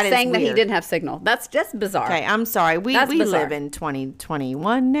 That Like is saying that he weird. didn't have signal. That's just bizarre. Okay, I'm sorry. We That's bizarre. live in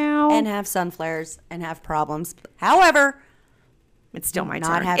 2021 now. And have sun flares and have problems. However, It's still my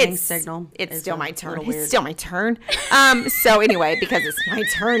Not turn. having signal It's is still a my turn. little It's weird. still my turn. So anyway, because it's my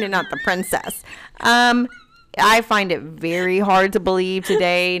turn and not the princess. I find it very hard to believe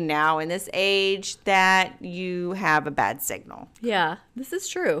today, now in this age, that you have a bad signal. Yeah, this is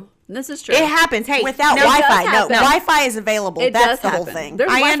true. This is true. It happens. Hey, without no, it does Wi-Fi, no, happen. Wi-Fi is available. It That's does the whole happen. thing.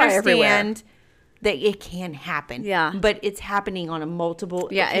 There's I Wi-Fi everywhere. understand that it can happen. Yeah. But it's happening on a multiple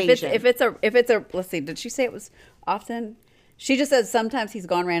Yeah, occasion. if it's a let's see, did she say it was often? She just says sometimes he's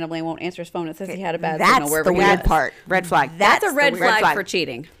gone randomly and won't answer his phone. It says he had a bad signal That's wherever the he weird was. part. Red flag. That's a the red weird flag for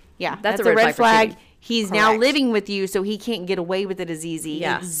cheating. Yeah, That's a red flag for flag. cheating. He's now Correct. living with you, so he can't get away with it as easy.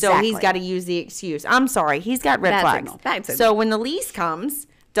 Yeah. So he's Exactly. got to use the excuse. I'm sorry. He's got red Bad flags. signal. Bad signal. So when the lease comes,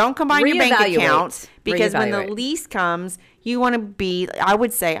 don't combine your bank Reevaluate. accounts because when the Reevaluate. lease comes, you want to be, I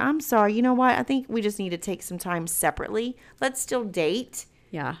would say, I'm sorry. You know what? I think we just need to take some time separately. Let's still date.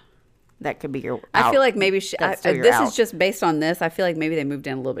 Yeah. That could be your I out. feel like maybe That's still your this out. is just based on this. I feel like maybe they moved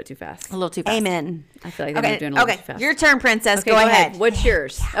in a little bit too fast. a little too fast. Amen. I feel like they moved Okay, in a little okay. bit too fast. Your turn, princess. Okay, go ahead. What's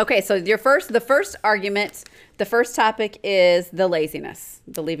yours? Okay, so the first argument, the first topic is the laziness,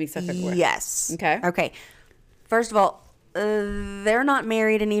 the leaving stuff everywhere. Yes. Okay. Okay. First of all, they're not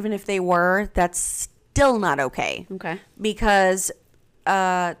married, and even if they were, that's still not okay. Okay. Because,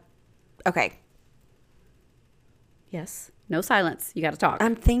 okay, Yes. No silence. You got to talk.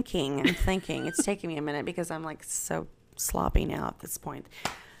 I'm thinking. It's taking me a minute because I'm like so sloppy now at this point.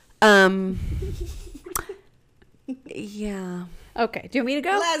 Yeah. Okay. Do you want me to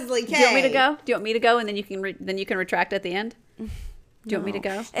go? Leslie Do you want me to K. go? Do you want me to go, and then you can retract at the end? Do you want me to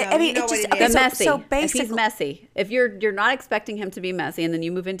go? I mean, you know it what just it okay, is. The so, messy. so If he's basically, messy, if you're not expecting him to be messy, and then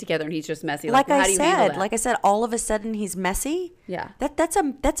you move in together and he's just messy, like how I do you handle said, that? like I said, all of a sudden he's messy. Yeah. That's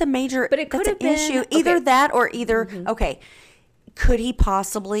a major. But it that's could have an been- issue. okay. Either that or either okay. Could he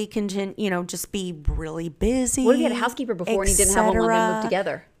possibly continue? Just be really busy. What if he had a housekeeper before and he didn't have one when they moved etc.?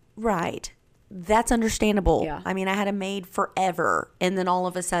 together? Right. That's understandable. Yeah. I mean, I had a maid forever, and then all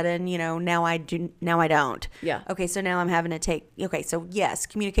of a sudden, now I do. Now I don't. Yeah. Okay, so now I'm having to take. Okay, so yes,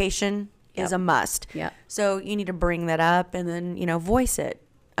 communication is Yep. a must. Yep. So you need to bring that up, and then voice it.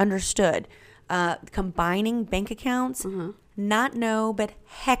 Understood. Combining bank accounts. Not no, but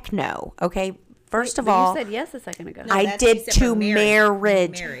heck no. Okay. First of But all, you said yes a second ago. I that's- did you said to for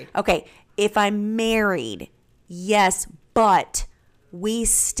marriage. marriage. Okay, if I'm married, yes, but we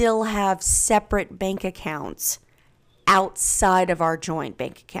still have separate bank accounts outside of our joint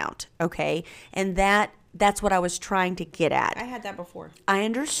bank account. Okay, and that's what I was trying to get I at. had that before. I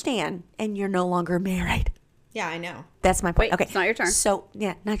understand, and you're no longer married. Yeah, I know. That's my point. Wait, okay, it's not your turn. So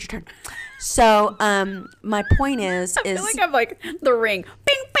yeah, not your turn. So my point is I feel like I'm like the ring.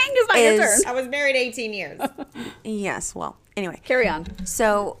 Bing, bing is not your Is- turn. I was married 18 years. yes. Well, anyway, Carry on.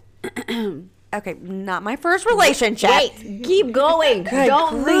 so okay, not my first relationship. Wait, keep going. Good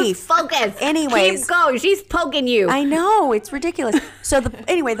Don't lose grief. focus. Anyways. keep going. She's poking you. I know, it's ridiculous. So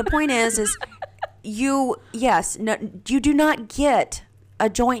the point is you do not get a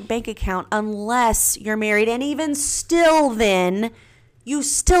joint bank account unless you're married, and even still then you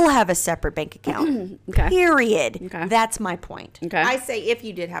still have a separate bank account. Okay. Period. Okay. That's my point. okay. I say if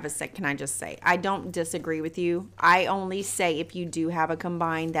you did have a sec, can I just say I don't disagree with you. I only say if you do have a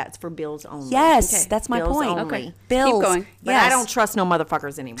combined, that's for bills only. Yes, Okay. that's my Bills point. only. Okay. Bills. Keep going. But yes. I don't trust no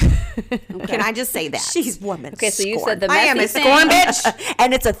motherfuckers anymore. Can I just say that? She's woman. okay, so you scorn. said the I messy am a thing. scorn bitch.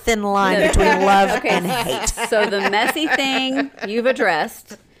 and it's a thin line between love and hate. So the messy thing you've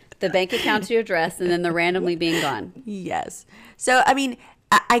addressed, the bank accounts you addressed, and then the randomly being gone. Yes. So, I mean,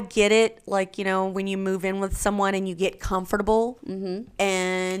 I get it. Like, when you move in with someone and you get comfortable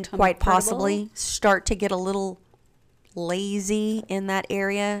and quite possibly start to get a little lazy in that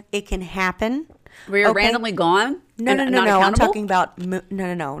area, it can happen. Where you're Okay. randomly gone? No, and no, no, not no. I'm accountable? talking about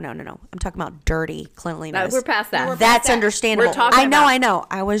no. I'm talking about dirty cleanliness. No, we're past that. That's understandable. We're talking I know, about- I know.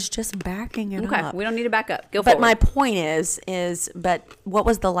 I was just backing it Okay, up. we don't need to back up. Go But forward. my point but what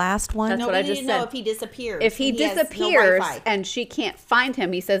was the last one? That's No, what we I need just to know said. if he disappears. If he and has no disappears Wi-Fi. and she can't find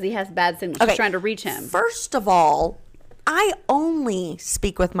him, he says he has bad signal. She's trying to reach him. First of all, I only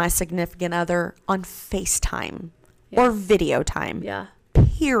speak with my significant other on FaceTime or video time. Yeah.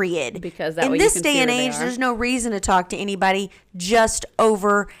 Period. Because that in way you this can day see and where they age, are. there's no reason to talk to anybody just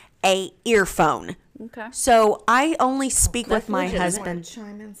over a earphone. Okay. So I only speak with my legitimate. husband.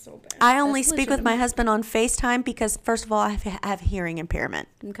 Chime in so bad. I only That's speak with my legitimate. husband on FaceTime because, first of all, I have hearing impairment.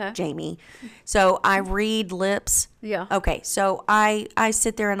 Okay. Jamie. So I read lips. Yeah. Okay. So I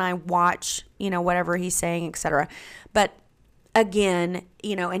sit there and I watch, whatever he's saying, etc. But again,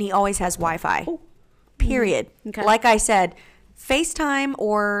 and he always has Wi-Fi. Period. Okay. Like I said, FaceTime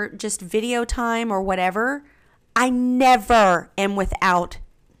or just video time or whatever, I never am without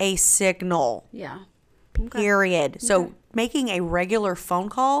a signal. Yeah. Period. So making a regular phone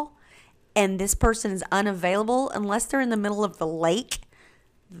call and this person is unavailable unless they're in the middle of the lake,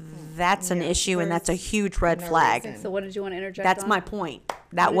 that's an issue and that's a huge red flag. So what did you want to interject That's on? my point.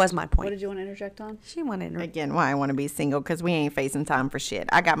 That was my point. What did you want to interject on? She wanted to. Again, why I want to be single, because we ain't facing time for shit.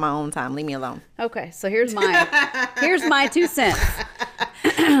 I got my own time. Leave me alone. Okay, so here's my 2 cents.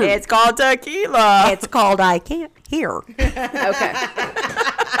 It's called tequila. It's called I Can't Hear. Okay.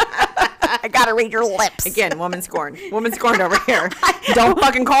 I gotta read your lips. Again, woman scorned. Woman scorned over here. Don't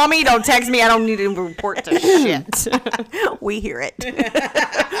fucking call me. Don't text me. I don't need to report to shit. We hear it.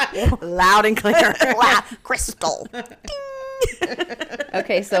 Loud and clear. Wow. Crystal.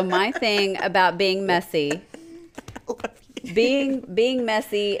 Okay, so my thing about being messy, being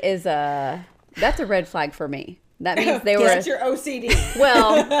messy is that's a red flag for me. That means they were. That's your OCD.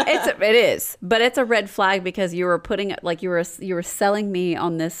 Well, it is, but it's a red flag because you were putting like you were selling me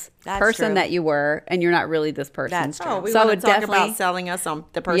on this That's person true. that you were, and you're not really this person. That's true. Oh, we So want it to talk definitely- about selling us on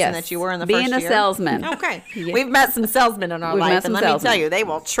the person Yes, that you were in the being first a year. salesman. Okay. Yeah. We've met some salesmen in our We've met life, some and let me tell salesmen. you, they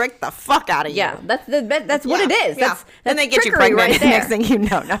will trick the fuck out of you. Yeah, that's what it is. Yeah. That's then they get you trickery pregnant. right and next there. thing you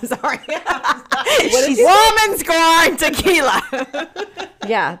know, no, I'm sorry. She's- Woman scorned tequila.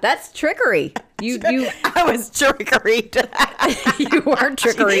 Yeah, that's trickery. You I was trickeried. you are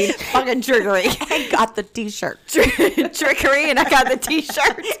trickery. Fucking trickery. I got the t-shirt. Trickery, and I got the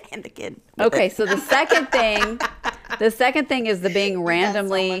t-shirt. And the kid. Okay, so the second thing is the being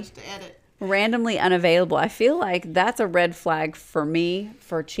randomly unavailable. I feel like that's a red flag for me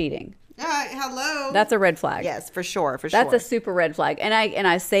for cheating. Hello. That's a red flag. Yes, for sure. That's a super red flag. And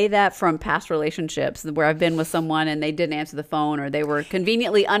I say that from past relationships where I've been with someone and they didn't answer the phone or they were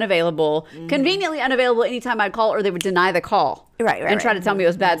conveniently unavailable anytime I'd call, or they would deny the call. Right, and try to tell me it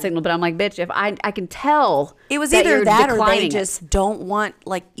was bad signal. But I'm like, bitch, if I can tell It was that either you're that or they declining it. just don't want,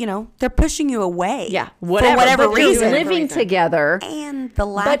 they're pushing you away. Yeah, For whatever but you're reason. living together. And the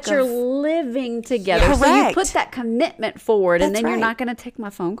lack But you're of... living together. So you Correct. put that commitment forward, and That's then you're right. not going to take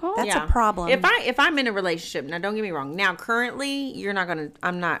my phone call? That's a problem. If I'm in a relationship, now don't get me wrong. Now currently, you're not gonna.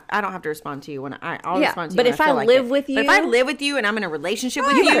 I don't have to respond to you when I'll Yeah, respond to you. but when if feel I like live it. with But if I you- live with you and I'm in a relationship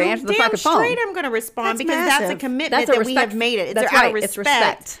with you you, better answer the damn fucking phone. straight I'm gonna respond That's because that's a massive. commitment That's a that we have respect- made it. It's that's out right. of It's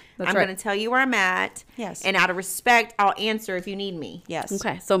respect. respect. That's I'm right. gonna tell you where I'm at. Yes. And out of respect, I'll answer if you need me. Yes.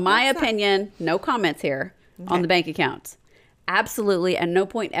 Okay, so my opinion, no comments here on the bank accounts. Absolutely, at no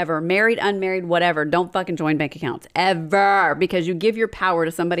point ever, married, unmarried, whatever, don't fucking join bank accounts ever, because you give your power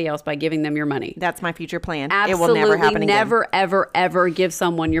to somebody else by giving them your money. That's my future plan. Absolutely, it will never happen again. never, ever, ever give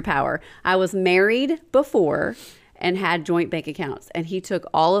someone your power. I was married before and had joint bank accounts, and he took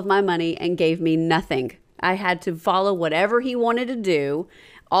all of my money and gave me nothing. I had to follow whatever he wanted to do.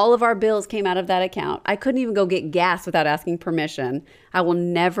 All of our bills came out of that account. I couldn't even go get gas without asking permission. I will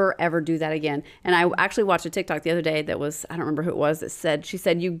never, ever do that again. And I actually watched a TikTok the other day that was, I don't remember who it was, that she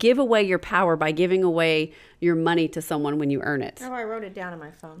said, you give away your power by giving away your money to someone when you earn it. Oh, I wrote it down on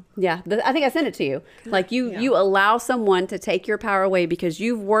my phone. Yeah, I think I sent it to you. Like you allow someone to take your power away because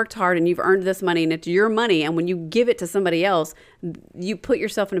you've worked hard and you've earned this money and it's your money. And when you give it to somebody else, you put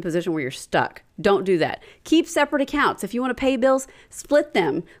yourself in a position where you're stuck. Don't do that. Keep separate accounts. If you want to pay bills, split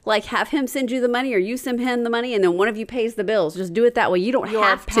them. Like have him send you the money or you send him the money and then one of you pays the bills. Just do it that way. You don't Your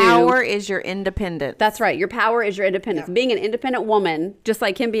have to. power is your independence. That's right. Your power is your independence. Being an independent woman, just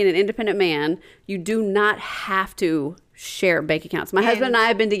like him being an independent man, you do not have to share bank accounts. My husband and I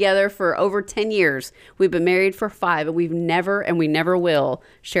have been together for over 10 years. We've been married for 5, and we never will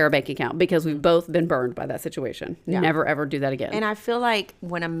share a bank account because we've both been burned by that situation. Never, ever do that again. And I feel like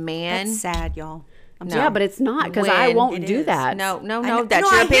when a man... That's sad, y'all. I'm No. Yeah, but it's not because I When won't it do is. that. No, know- that's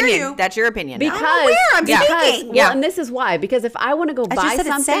no, your I hear opinion. you. That's your opinion. Because, aware, I'm speaking. Well, Yeah. and this is why. Because if I want to go just buy said it's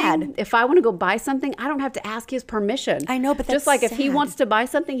something, sad. I don't have to ask his permission. I know, but just that's like if he sad. wants to buy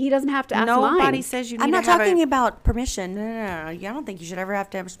something, he doesn't have to ask mine. Nobody says you need I'm not to have talking a... about permission. No. I don't think you should ever have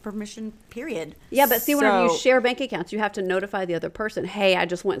to have permission, period. Yeah, but see, whenever you So- share bank accounts, you have to notify the other person. Hey, I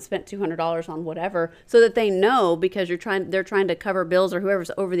just went and spent $200 on whatever, so that they know because they're trying to cover bills or whoever's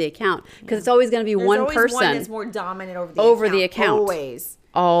over the account. Because it's always going to be There's one always person one that's more dominant over the over account. the account. Always.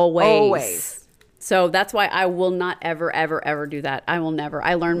 Always. Always. So that's why I will not ever, ever, ever do that. I will never.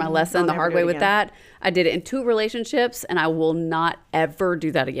 I learned my lesson the hard way with that. I did it in 2 relationships, and I will not ever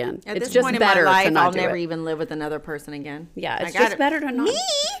do that again. At It's this just point better in my life, to not I'll do never it. even live with another person again. Yeah, it's I just gotta- better to not. Me?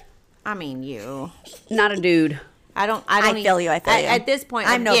 I mean, you. Not a dude. I don't feel you, I feel you. At this point,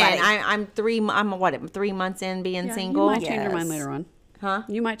 I'm again, nobody. I'm 3 months in being Yeah, single. You might change your mind Yes. later on. Huh?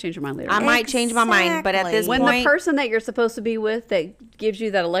 You might change your mind later I on. might change my mind, but at this Exactly. When point, the person that you're supposed to be with that gives you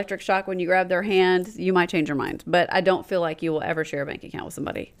that electric shock when you grab their hand, you might change your mind. But I don't feel like you will ever share a bank account with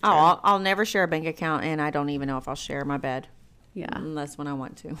somebody. I'll never share a bank account, and I don't even know if I'll share my bed Yeah. unless when I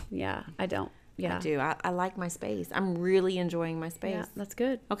want to. Yeah, I don't. Yeah. I do. I like my space. I'm really enjoying my space. Yeah, that's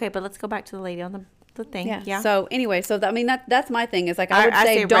good. Okay, but let's go back to the lady on the thing. Yeah. So anyway, that's my thing. Is like I I would say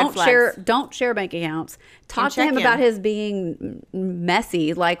say red don't share bank accounts. Talk to him check about in. his being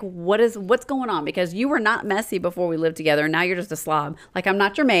messy. Like what's going on? Because you were not messy before we lived together, and now you're just a slob. Like I'm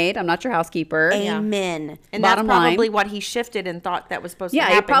not your maid. I'm not your housekeeper. Amen. And Bottom that's line. probably what he shifted and thought that was supposed to Yeah,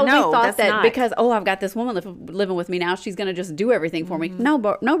 happen. he probably No, thought that's that not. because I've got this woman living with me now, she's gonna just do everything for me. No,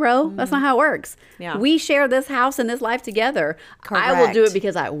 bro, that's not how it works. Yeah. We share this house and this life together. I will do it Correct.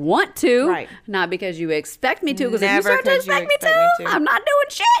 because I want to, Right. not because you expect me to. Because if you Never start to 'cause you expect me expect to, me to. I'm not doing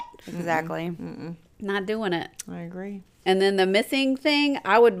shit. Exactly. Not doing it. I agree. And then the missing thing,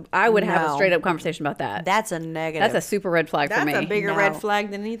 I would have a No. straight up conversation about that. That's a negative. That's a super red flag for me. That's a bigger No. red flag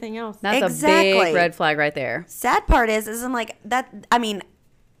than anything else. That's a Exactly. big red flag right there. sad part is I'm like that. I mean,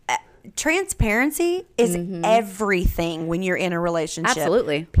 transparency is everything when you're in a relationship.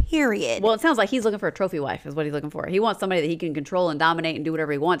 Absolutely. Period. Well, it sounds like he's looking for a trophy wife, is what he's looking for. He wants somebody that he can control and dominate and do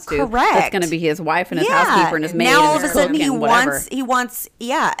whatever he wants to. Correct. That's going to be his wife and his housekeeper and his maid. Now all and of a his sudden cook he and whatever. wants.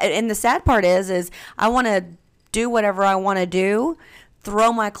 Yeah. And the sad part is I want to do whatever I want to do.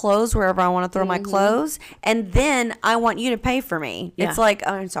 Throw my clothes wherever I want to throw my clothes, and then I want you to pay for me. Yeah. It's like,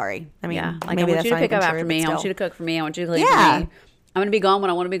 oh, I'm sorry. I mean, Yeah, like maybe I want that's you to not pick even up true, after but me. I want still. you to cook for me. I want you to clean Yeah. for me. I'm going to be gone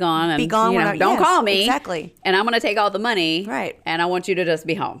when I want to be gone. And, Be gone you when know, I- don't yes, call me. exactly. And I'm going to take all the money. Right. And I want you to just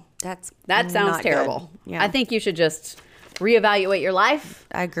be home. That That sounds terrible. Yeah, I think you should just reevaluate your life.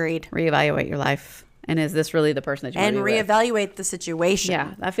 I agreed. Reevaluate your life. And is this really the person that you And want to be with? reevaluate the situation.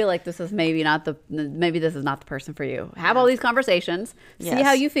 Yeah, I feel like this is maybe this is not the person for you. Have all these conversations. See Yes.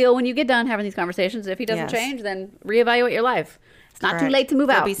 how you feel when you get done having these conversations. If he doesn't Yes. change, then reevaluate your life. It's not too Correct. late to move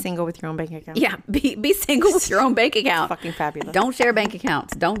Or out. be single with your own bank account. Yeah, be single with your own bank account. Fucking fabulous. Don't share bank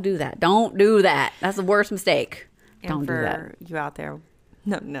accounts. Don't do that. Don't do that. That's the worst mistake. And Don't do for that. you out there.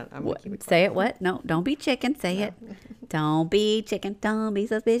 No, I'm What, gonna keep it say it what? No, don't be chicken. Say it. Don't be chicken. Don't be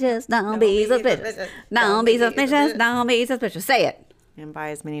suspicious. Don't be suspicious. Don't be suspicious. Don't be suspicious. Say it. and buy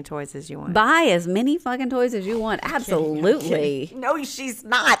as many toys as you want. Buy as many fucking toys as you want. Absolutely. No, she's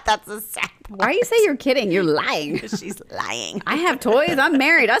not. That's a sad Why you say you're kidding? You're lying. She's lying. I have toys. I'm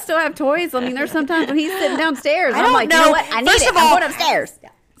married. I still have toys. I mean, there's sometimes when he's sitting downstairs. I'm don't like, you know. know what? I need First it. of all- I'm going upstairs.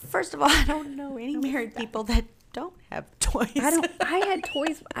 First of all, I don't know any married people that don't have toys. I had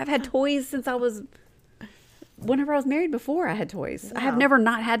toys. I've had toys since whenever I was married before I had toys. I have never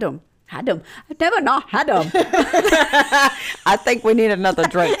not had them. I've never not had them. I think we need another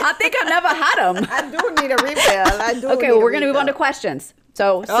drink. I think I never had them. I do need a refill. I do. Okay, well, we're going to move on to questions.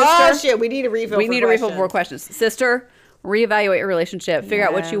 So, sister, Oh shit, we need a refill. we for need a refill questions. for questions. Sister, reevaluate your relationship. Figure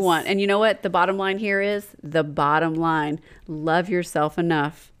out what you Yes. want. And you know what? The bottom line here is love yourself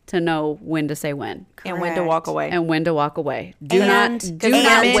enough to know when to say when. And when to walk Correct. away. And when to walk away. Do And-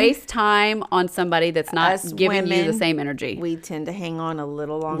 not and- waste time on somebody that's not Us giving you the women, same energy. We tend to hang on a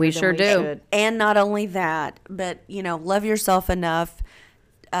little longer. We than sure we do. should. And not only that, but love yourself enough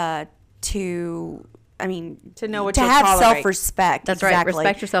to, I mean, To know what to you'll have tolerate. self-respect. That's right. Exactly.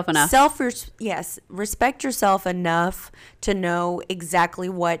 Respect yourself enough. Yes, respect yourself enough to know exactly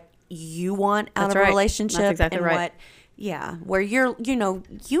what you want out That's of right. a relationship. That's exactly and right. What, yeah, where you know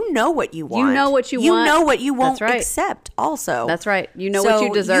what you want. You know what you want. You know what you That's won't right. accept. Also, That's right. You know what you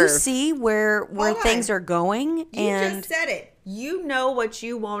So deserve. You see where Hold on. things are going, You and just said it. You know what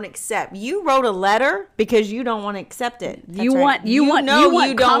you won't accept. You wrote a letter because you don't want to accept it. You want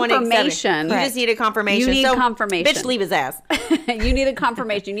confirmation. You just need a confirmation. You need So, confirmation. Bitch, leave his ass. You need a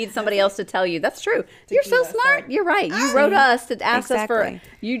confirmation. You need somebody else to tell you. That's true. You're so smart. You're right. You wrote us to ask us for. Exactly.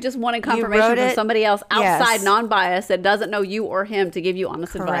 You just wanted You confirmation wrote from it. somebody else Yes. outside, non-biased, that doesn't know you or him to give you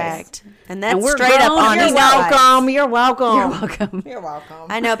honest advice. correct. And that's we're straight up grown. honest You're advice. welcome. You're welcome. You're welcome. You're welcome.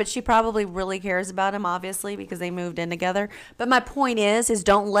 I know, but she probably really cares about him, obviously, because they moved in together. But my point is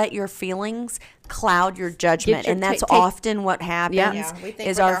don't let your feelings cloud your judgment, your and that's take- often what happens. Yeah. Yeah, we think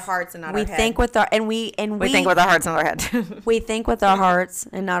is with our hearts and not we our head. think with our we think with our hearts on our head. we think with our hearts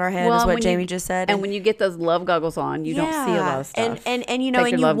and not our head is and what when Jamie you- just said. And when you get those love goggles on, you don't see a lot of stuff. And you Take know, your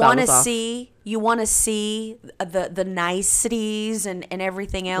and you love want to goggles off. see you want to see the niceties and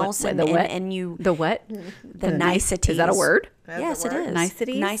everything else, What, and the what? and you The what? the niceties. Is that a word? Yes, it is.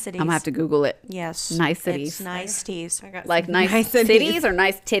 Niceties? Niceties. I'm going to have to Google it. Yes, Niceties. It's niceties. Like nice Niceties. cities or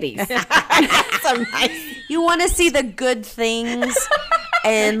nice titties? So nice. You want to see the good things,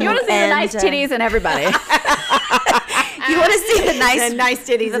 and You want to see the nice and, titties and everybody. You want to see the nice, And nice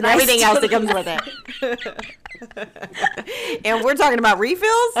titties and nice everything else that comes with it. And we're talking about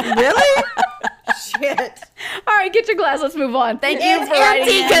refills? Really? Shit. All right, get your glass. Let's move on. Thank you It's for writing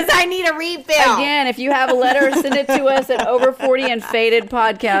empty in. because I need a refill. Again, if you have a letter, send it to us at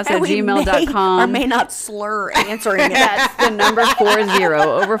over40andfadedpodcast at and we may or gmail.com. may not slur answering it. That's the number 40,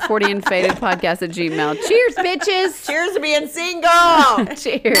 over40andfadedpodcast at gmail. Cheers, bitches. Cheers to being single.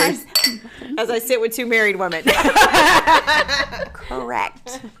 Cheers. As I sit with two married women.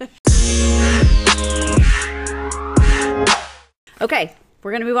 Correct. Okay,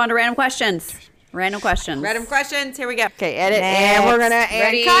 we're going to move on to random questions. Random questions. Random questions. Here we go. Okay, edit. Next. And we're going to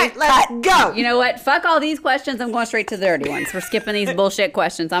Ready? cut. Let's go. You know what? Fuck all these questions. I'm going straight to the dirty ones. We're skipping these bullshit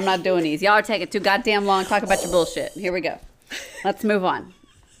questions. I'm not doing these. Y'all are taking too goddamn long. Talk about your bullshit. Here we go. Let's move on.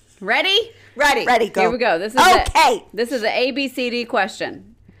 Ready? Ready. Ready, go. Here we go. This is Okay. This is an ABCD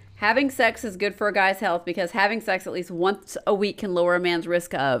question. Having sex is good for a guy's health because having sex at least once a week can lower a man's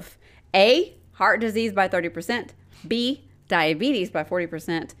risk of A, heart disease by 30%, B, diabetes by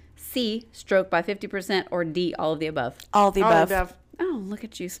 40%, C, stroke by 50%, or D, all of the above. All the above. Oh, look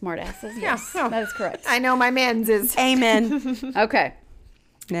at you, smart asses. Yes, Yeah. that is correct. I know my man's is. Amen. Okay.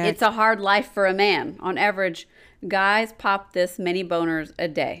 Next. It's a hard life for a man. On average, guys pop this many boners a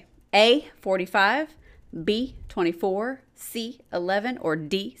day. A, 45, B, 24, C, 11, or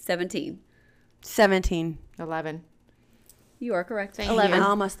D, 17. 17. 11. You are correct. Thank 11. I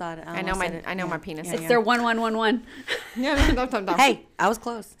almost thought it. I know my penis. It's their 1-1-1-1. Hey, I was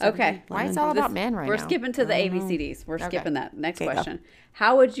close. Okay. Why it's all about men right We're now? skipping to the ABCDs. We're skipping that. Next Okay, go. question.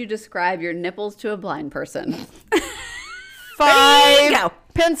 How would you describe your nipples to a blind person? 5 Go.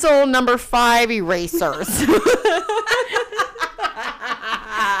 pencil number 5 erasers.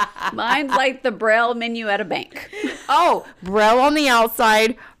 Mine's like the Braille menu at a bank. Oh, Braille on the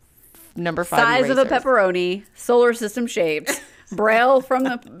outside. Number 5 Size of a erasers. pepperoni, solar system shaped. Braille from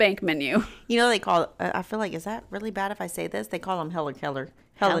the bank menu. You know they call. I feel like, is that really bad if I say this? They call them Helen Keller.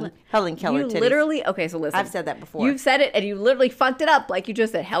 Helen Keller. You titties. literally, okay, so listen. I've said that before. You've said it and you literally fucked it up like you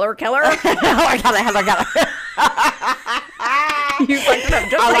just said Heller Keller. Helen Keller. You fucked it up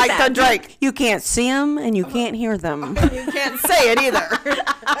just I like like that. the Drake. You can't see them and you can't hear them. You can't say it either.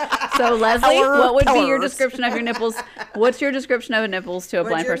 So Leslie, Heller what would be your Kellers. description of your nipples? What's your description of a nipples to a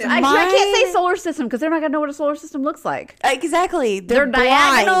blind your person? nipple- I can't say Mine- solar system because they're not gonna know what a solar system looks like. Exactly. They're blind.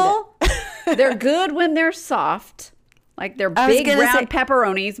 diagonal. They're good when they're soft. Like they're I was big gonna round say-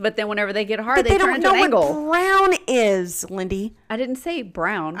 pepperonis, but then whenever they get hard, But they they turn don't into know an what angle. brown is, Lindy. I didn't say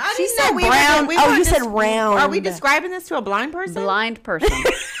brown. I She didn't said know we were- brown. we Oh, were you said just- round. Are we describing this to a blind person? Blind person.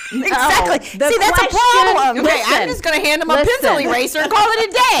 Exactly. The See, that's a question- problem. Okay, Listen. I'm just gonna hand him a Listen. pencil eraser and call it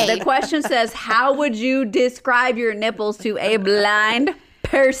a day. The question says, how would you describe your nipples to a blind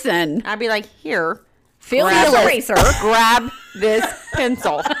person? I'd be like, here, Feel grab the it. eraser. grab this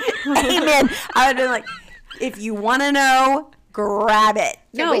pencil. Amen. I would have been like, if you want to know, grab it.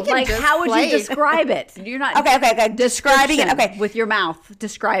 No, we can like just how would play. you describe it? You're not Okay. Describing it. description Okay. with your mouth.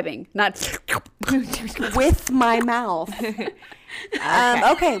 Describing, not With my mouth.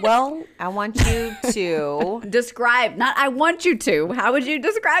 Okay, well, I want you to. describe. Not I want you to. How would you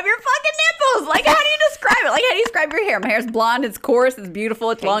describe your fucking nipples? Like how do you describe it? Like how do you describe your hair? My hair's blonde. It's coarse. It's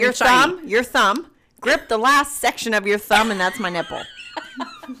beautiful. It's long Your and shiny. thumb. Grip the last section of your thumb, and that's my nipple.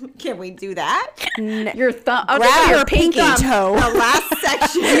 Can we do that? Your thumb. Oh, grab your your pinky toe. The last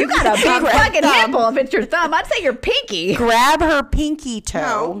section. You got a big Grab fucking thumb. nipple if it's your thumb. I'd say your pinky. Grab her pinky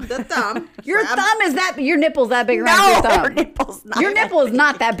toe. No, the thumb. Your Grab- thumb is that. Your nipple's that big around No, your her thumb. nipple's not. Your nipple is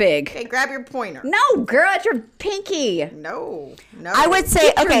not that big. Okay, grab your pointer. No, girl, it's your pinky. No. I would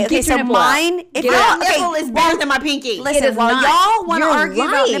say, Get okay, your so nipple out. mine, if Get y'all, it out. My nipple is bigger than my pinky. listen, is while not. y'all want to You're argue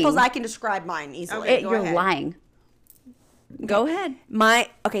about lying. nipples, I can describe mine easily. Okay. Go You're ahead. lying. Go ahead.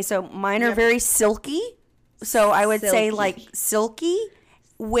 So mine are very silky. So I would say Silky. like silky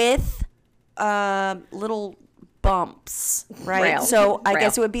with little bumps, right? Braille. So I Braille.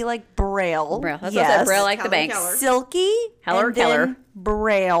 guess it would be like braille. Braille. That's what I said. Braille like the Helen bank. Keller. Silky, Heller and then Keller.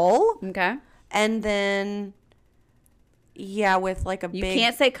 braille, Okay. and then with like a You big.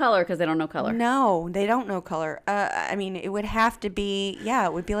 can't say color because they don't know color. No, they don't know color. I mean, it would have to be.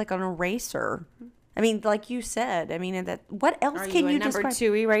 It would be like an eraser. I mean, like you said. I mean, that. What else Are can you a you number describe?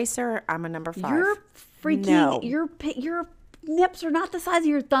 2 eraser? I'm a number 5. You're freaking. No. You're nips are not the size of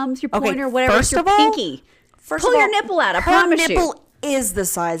your thumbs, your Okay, pointer, whatever. first It's your of all- pinky. First Pull of your all, nipple out. I her promise you. nipple is the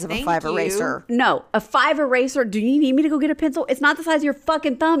size of a Thank 5 you. eraser. No, a 5 eraser. Do you need me to go get a pencil? It's not the size of your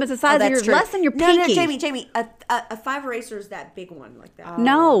fucking thumb. It's the size of your less than your pinky. No, Jamie, a 5 eraser is that big one like that.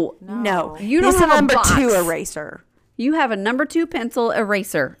 No. No, You don't It's have a a number box. 2 eraser. You have a number 2 pencil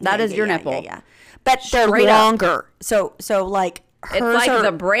eraser. That is your nipple. Yeah. But they're Straight up. longer. So like It's hers like are,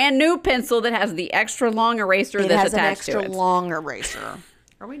 the brand new pencil that has the extra long eraser it that's has an attached extra to it. long eraser.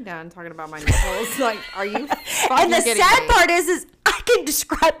 Are we done talking about my nipples? Like, are you? And the sad part is I can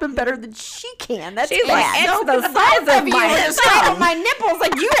describe them better than she can. That's She's like, bad. it's the size of You my were describing thumb. my nipples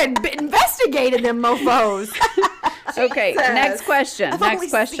like you had investigated them, mofo's. Okay, next question. I've Next only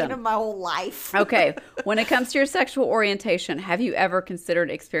question. seen them my whole life. Okay, when it comes to your sexual orientation, have you ever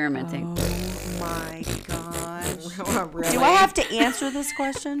considered experimenting? Oh my gosh. Really? Do I have to answer this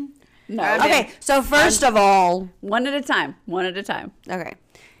question? No. Okay, so first of all, One at a time. One at a time. okay,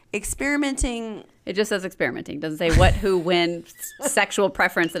 experimenting. It just says experimenting. Doesn't say what, who, when, sexual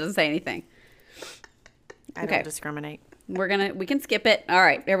preference. It doesn't say anything. I Okay. don't discriminate. We can skip it. All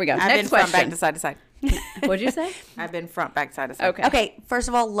right, there we go. I've Next been front, back question. to side to side. What'd you say? I've been front, back, side to side. Okay. Okay, first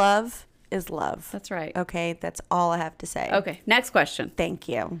of all, love is love. That's right. Okay, that's all I have to say. Okay, next question. Thank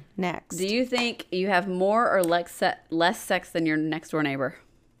you. Next. Do you think you have more or less sex than your next door neighbor?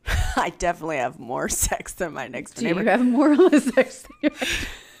 I definitely have more sex than my next Do neighbor. you have more or less sex than your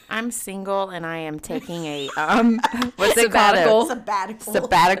I'm single and I am taking a what's it Sabbatical. called? Sabbatical.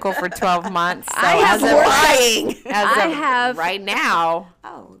 Sabbatical for 12 months. So I have as of more right, as I of have- right now.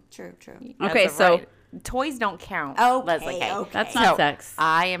 Oh, true. Okay, as of so- right- toys don't count. Okay, Leslie K. okay. That's not sex.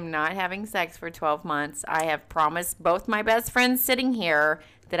 I am not having sex for 12 months. I have promised both my best friends sitting here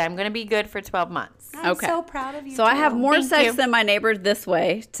that I'm going to be good for 12 months. I'm Okay. so proud of you. So I have more Thank sex you. than my neighbors this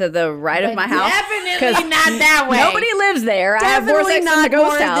way to the right of my house. Definitely 'Cause not that way. Nobody lives there. I have more Definitely sex than the not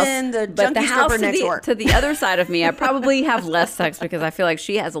ghost more house. than the but the junkie house stripper to next the, door. to the other side of me, I probably have less sex because I feel like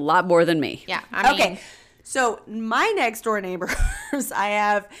she has a lot more than me. Yeah. I mean, Okay, so my next door neighbors, I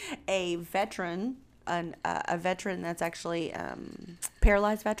have a veteran, a veteran that's actually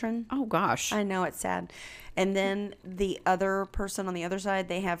paralyzed veteran. Oh gosh. I know, it's sad. And then the other person on the other side,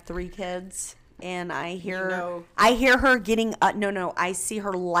 they have 3 kids. And I hear her getting I see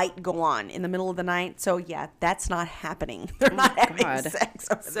her light go on in the middle of the night. So yeah, that's not happening. They're not having God. sex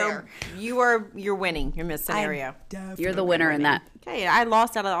over so there. you're winning. You're Miss Scenario. You're the winner in that. Okay, I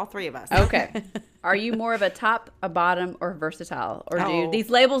lost out of all 3 of us. Okay. Are you more of a top, a bottom, or versatile? Or do Oh. these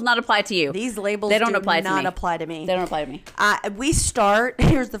labels not apply to you? These labels they don't do apply to not me. apply to me. They don't apply to me. We start.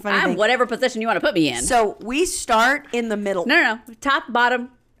 Here's the funny I'm thing. whatever position you want to put me in. So we start in the middle. No. Top, bottom.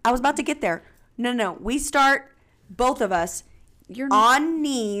 I was about to get there. No. We start, both of us, You're not. on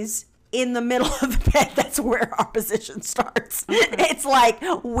knees in the middle of the bed. That's where our position starts. It's like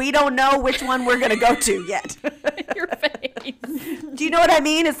we don't know which one we're going to go to yet. Your face. Do you know what I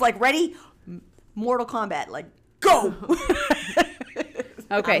mean? It's like, ready? Mortal Kombat. Like, go.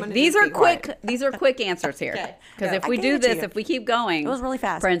 Okay, gonna these just are be quick. quiet. These are quick answers here. Okay, Because go. if I we gave do it to this, you. if we keep going, It was really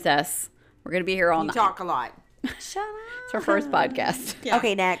fast. Princess, we're gonna be here all You night. talk a lot. Shut up. It's her first podcast.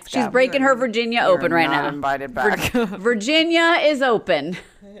 Okay, next. She's go. breaking her Virginia open right Not now. invited back. Virginia is open.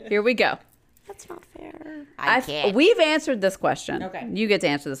 Here we go. That's not fair. We've answered this question. Okay. You get to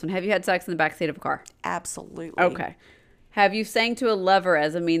answer this one. Have you had sex in the backseat of a car? Absolutely. Okay. Have you sang to a lover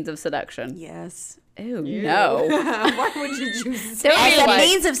as a means of seduction? Yes. Ew, no. Why would you choose? They would As be a like,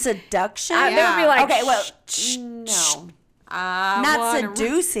 means of seduction? they would be like, Okay, well, "Shh, no. I Not wanna-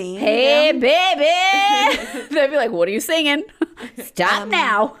 seducing. hey, baby. They'd be like, what are you singing? Stop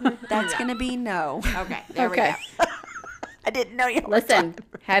now. That's going to be no. Okay, there Okay. we go. I didn't know you were Listen, talking-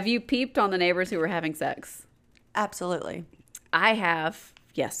 have you peeped on the neighbors who were having sex? Absolutely. I have.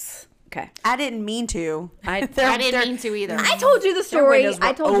 Yes. Okay. I didn't mean to. I I didn't mean to either. I told you the story. windows were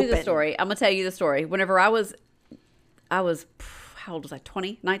I told you the open. story. I'm gonna tell you the story. Whenever I was how old was I?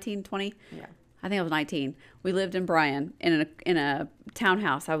 20, 19, 20? Yeah. I think I was 19. We lived in Bryan in a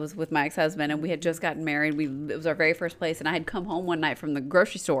townhouse. I was with my ex-husband and we had just gotten married. It was our very first place, and I had come home one night from the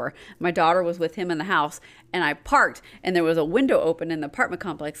grocery store. My daughter was with him in the house, and I parked, and there was a window open in the apartment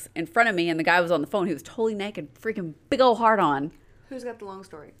complex in front of me, and the guy was on the phone. He was totally naked, freaking big old heart on. Who's got the long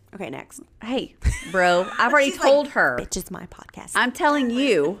story? Okay, next. Hey, bro, I've already She's told like, her. Bitch, it's my podcast. I'm telling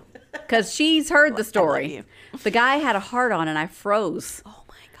you, because she's heard the story. you. The guy had a heart on, and I froze oh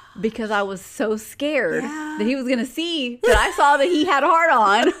my God. because I was so scared Yeah. that he was going to see that I saw that he had a heart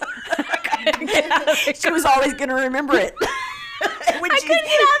on. She was always going to remember it. When I couldn't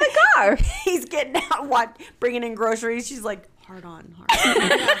get out of the car. He's getting out, bringing in groceries. She's like, hard on,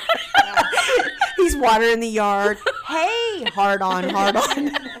 hard on. He's watering the yard. Hey, hard on,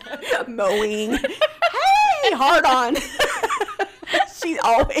 mowing. Hey, hard on. She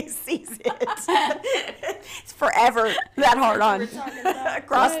always sees it. It's forever that hard on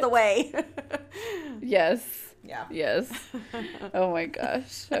across the way. Yes. Yeah. Yes. Oh my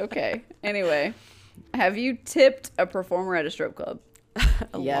gosh. Okay. Anyway, have you tipped a performer at a strip club?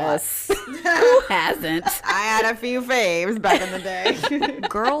 Yes. Who hasn't? I had a few faves back in the day.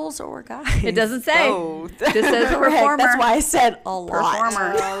 Girls or guys? It doesn't say. Both. It just says Correct. performer. That's why I said a lot.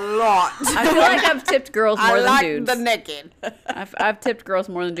 Performer. A lot. I feel like I've tipped girls more I than like dudes. the naked. I've tipped girls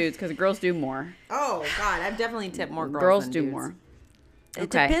more than dudes because girls do more. Oh God, I've definitely tipped more girls. Girls than do dudes. more. It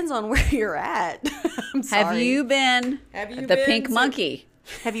Okay. depends on where you're at. I'm sorry. Have you been Have you at the been Pink to- Monkey?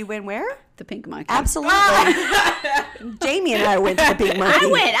 Have you been where? The Pink Monkey. Absolutely. Jamie and I went to the Pink Monkey. I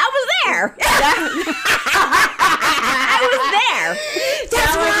went. I was there. I was there.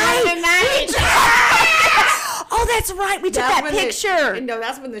 That's right. Oh, that's right. We took that when the- picture. no,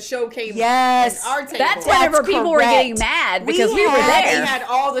 that's when the show came. Yes. on our table. That's That's whenever people were correct. getting mad because we were had- They there. had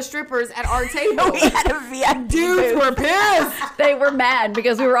all the strippers at our table. We had a VIP Dudes booth. were pissed. They were mad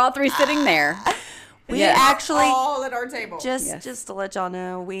because we were all three sitting there. We Yes. actually all at our table. just to let y'all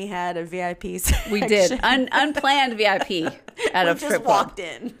know, we had a VIP section. We did. Unplanned VIP at a We strip just club. walked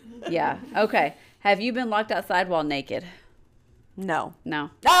in. Yeah. Okay. Have you been locked outside while naked? No. No.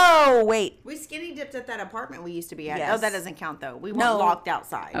 Oh, wait. we skinny dipped at that apartment we used to be at. Yes. Oh, that doesn't count though. We weren't No. locked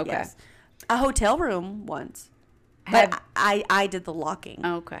outside. Okay. Yes. A hotel room once. Have- But I did the locking.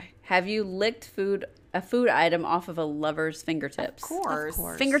 Okay. Have you licked a food item off of a lover's fingertips? Of course. Of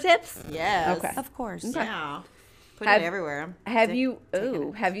course. Fingertips? Yes. Okay. Of course. Yeah. Put Have- it everywhere. Have you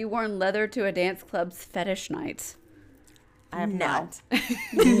worn leather to a dance club's fetish night? I have No. not.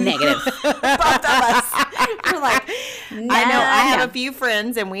 Negative. Both of us. We're like, I know. I have Nah. a few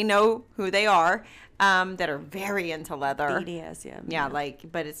friends, and we know who they are, that are very into leather. BDS, yeah. Yeah,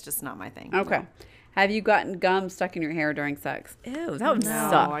 but it's just not my thing. Okay. Have you gotten gum stuck in your hair during sex? Ew, that would No,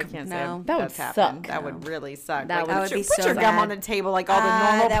 suck. I can't say No. That would that's happened. suck. That would really suck. That Like, would put be your, put so your gum bad. on the table like all the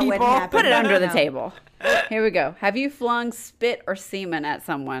normal that wouldn't people. happen. Put it under the No. table. Here we go. Have you flung spit or semen at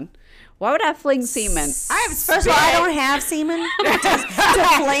someone? Why would I fling semen? I have First of all, I don't have semen to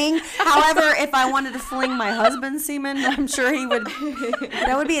fling. However, if I wanted to fling my husband's semen, I'm sure he would.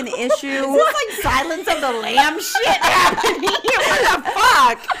 That would be an issue. It's like Silence of the Lamb shit happening here. What the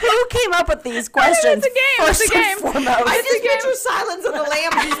fuck? Who came up with these questions? It's a game. First It's a game. and foremost. I just picture Silence of the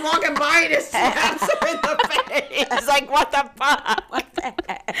Lamb and he's walking by and just slaps her in the face. It's like, what the fuck?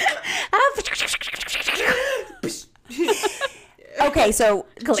 Okay, so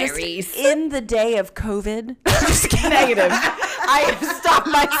Clarice. just in the day of COVID, Negative. I have stopped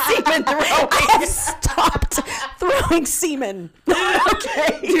my semen throwing. I have stopped throwing semen.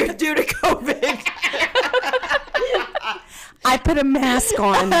 Okay. Due to COVID. I put a mask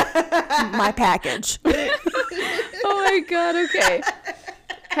on my package. Oh my god. Okay.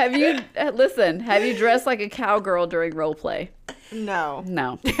 Have you Have you dressed like a cowgirl during role play? No.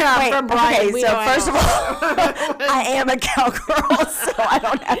 No. Yeah, Wait, from Brian. okay, we so know I first of don't. all, I am a cowgirl, so I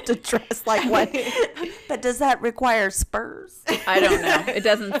don't have to dress like one. But does that require spurs? I don't know. It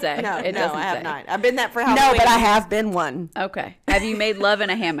doesn't say. No, it no, doesn't I have say. not. I've been that for No, Halloween. but I have been one. Okay. Have you made love in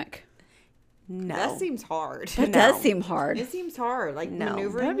a hammock? No. That seems hard. It does seem hard. It seems hard. Like No.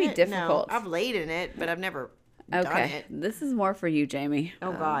 maneuvering That'd be it? difficult. No. I've laid in it, but I've never done Okay. it. This is more for you, Jamie.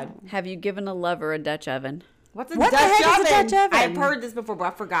 Oh God. Have you given a lover a Dutch oven? What's a What the Dutch heck is a oven? Dutch oven? I've heard this before, but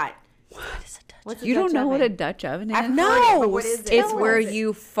I forgot. What is a Dutch What's a You don't Dutch know what a oven? Dutch oven is? I've No, heard it, but what is it? It's Tell where us.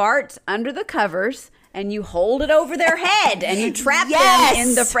 you fart under the covers and you hold it over their head and you trap Yes. them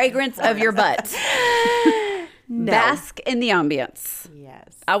in the fragrance of your butt. Bask in the ambience.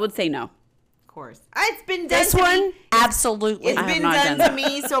 Yes, I would say no. of course. It's been done This to one, me. absolutely. It's I have been not done done to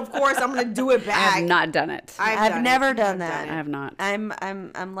me, so of course I'm gonna do it I back. have not done it. I've never it. done I've that. I have not.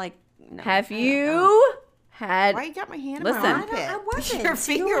 I'm like, no. Have you had? Why you got my hand Listen. in my I armpit? I wasn't. Your You,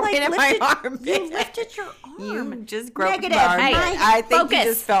 finger like, went in my lifted- armpit. You lifted your arm. You just groped Negative. my armpit. Hey, I think focus. you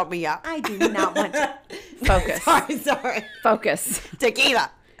just felt me up. I do not want to. Focus. Sorry. Focus.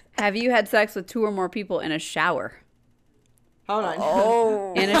 Tequila. Have you had sex with 2 or more people in a shower? Hold on.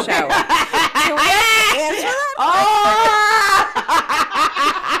 Oh. In a shower.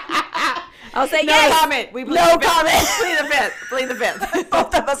 I'll say No yes. comment. We plead No the fifth. comment. Plead the fifth. Plead the fifth.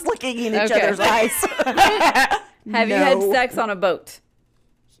 Both of us looking in each Okay. other's eyes. Have you had No. sex on a boat?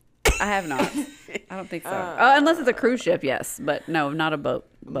 I have not. I don't think so. Unless it's a cruise ship, yes. But no, not a boat.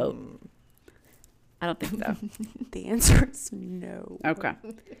 I don't think so. The answer is no. Okay.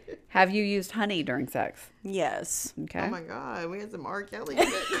 Have you used honey during sex? Yes. Okay. Oh my God, we had some R. Kelly shit.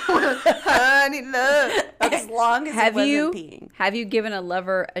 Honey love. As long as Have it you wasn't peeing. have you given a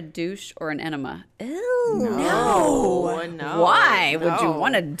lover a douche or an enema? Ew. No. No. Why would you No.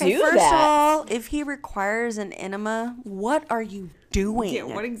 want to do Okay, first that? of all, if he requires an enema, what are you doing? Yeah,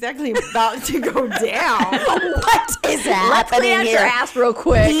 what exactly about to go down? What is Let's happening glance here? your ass real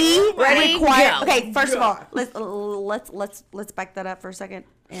quick. He Ready? require- Go. Okay, first of all, let's back that up for a second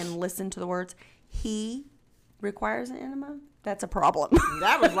and listen to the words. He requires an enema. That's a problem.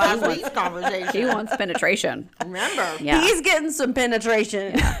 That was last week's conversation. He wants penetration. Remember? Yeah. He's getting some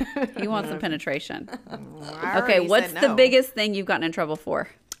penetration. He wants some penetration. I Okay, already what's said the no. biggest thing you've gotten in trouble for?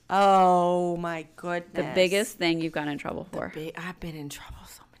 Oh my goodness. The biggest thing you've gotten in trouble for. I've been in trouble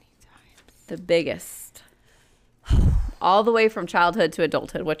so many times. The biggest. All the way from childhood to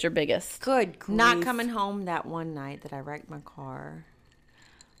adulthood. What's your biggest? Good grief. Not coming home that one night that I wrecked my car.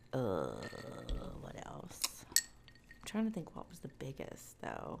 What else? I'm trying to think what was the biggest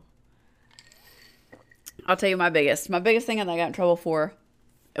though. I'll tell you my biggest. My biggest thing that I got in trouble for,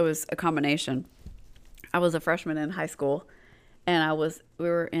 it was a combination. I was a freshman in high school, and we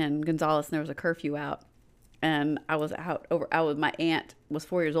were in Gonzales, and there was a curfew out, and I was my aunt was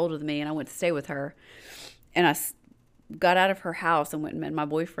 4 years older than me, and I went to stay with her, and got out of her house and went and met my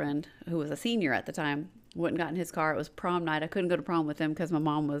boyfriend, who was a senior at the time. Went and got in his car. It was prom night. I couldn't go to prom with him because my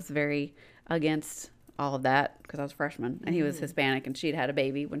mom was very against all of that because I was a freshman, and he was Hispanic, and she'd had a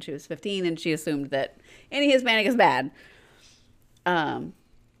baby when she was 15, and she assumed that any Hispanic is bad.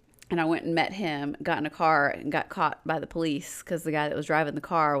 And I went and met him, got in a car, and got caught by the police because the guy that was driving the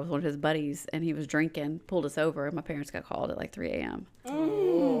car was one of his buddies, and he was drinking, pulled us over, and my parents got called at like 3 a.m.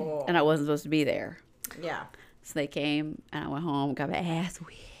 And I wasn't supposed to be there. Yeah. So they came, and I went home, got my ass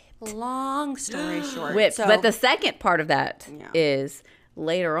whipped. Long story short. Whipped. So, But the second part of that Yeah. is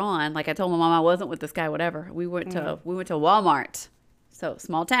later on, like I told my mom I wasn't with this guy, whatever. We went to Walmart. So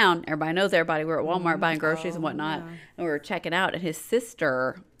small town, everybody knows everybody. We were at Walmart buying groceries and whatnot. And we were checking out, and his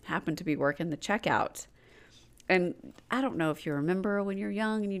sister happened to be working the checkout. And I don't know if you remember when you're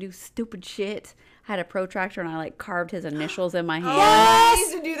young and you do stupid shit. I had a protractor and I like carved his initials in my hand. I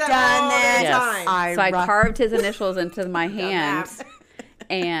used to do that Done all that. the Yes. time. So I Ira. carved his initials into my hand,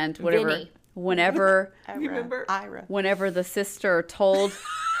 and Vinny. whenever Remember? Ira. whenever the sister told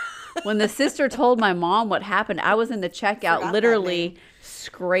when the sister told my mom what happened, I was in the checkout that literally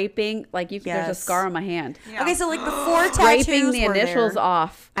scraping there's a Yes. scar on my hand. Okay, so like before Scraping tattoos the were initials there.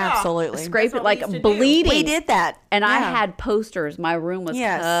 off. Absolutely. Scrape it what we like used to do. bleeding. We did that. And I Yeah. had posters. My room was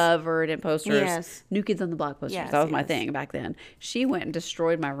Yes. covered in posters. Yes. New Kids on the Block posters. Yes, that was my yes. thing back then. She went and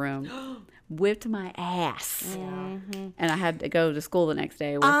destroyed my room, whipped my ass. And I had to go to school the next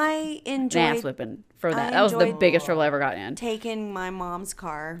day with I an ass enjoyed whipping for that. I That was the enjoyed- biggest trouble I ever got in. taking my mom's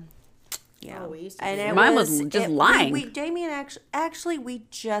car. Yeah, Oh, we used to and do it that. Mine was just lying. Jamie and actually, we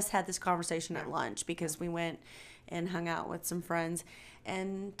just had this conversation at lunch because we went and hung out with some friends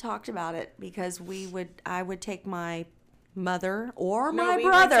and talked about it because I would take my mother or No, my we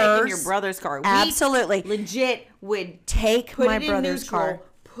were taking brother's. your brother's car. We Absolutely. legit would Take put my it in brother's neutral, car,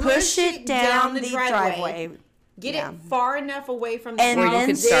 push it down the driveway. Get Yeah. it far enough away from the And Where you house,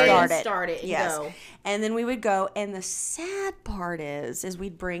 could then start it. and Yes. go. And then we would go. And the sad part is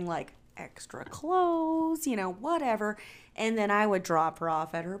we'd bring like extra clothes, whatever. And then I would drop her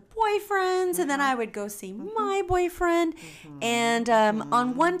off at her boyfriend's. And then I would go see my boyfriend. And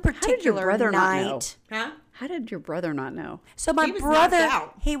on one did your particular brother not know? night. Huh? How did your brother not know? So my He was knocked brother,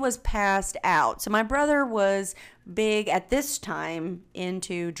 out. he was passed out. So my brother was big at this time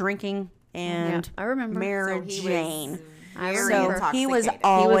into drinking and Yeah, I remember. Mary So he was Jane. I very remember. So he was intoxicated.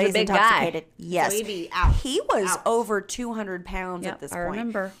 always big guy. intoxicated. Yes. So he'd be out. He was Out. over 200 pounds Yep, at this I point.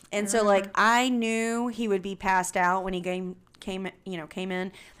 remember. And so like I knew he would be passed out when he came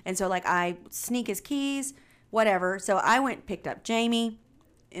in. And so like I sneak his keys, whatever. So I went and picked up Jamie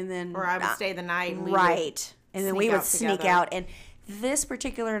and then Or I would stay the night. And we would right. And then we sneak would out sneak together. out. And this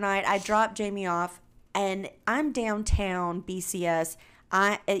particular night, I dropped Jamie off, and I'm downtown BCS.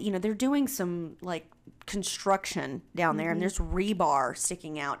 They're doing some like construction down there, and there's rebar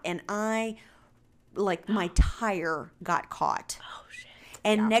sticking out, and my tire got caught. Oh shit!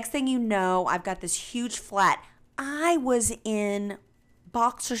 And next thing you know, I've got this huge flat. I was in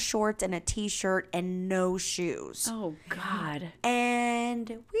boxer shorts and a t-shirt and no shoes. Oh God.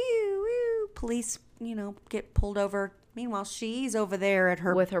 And police, get pulled over. Meanwhile, she's over there at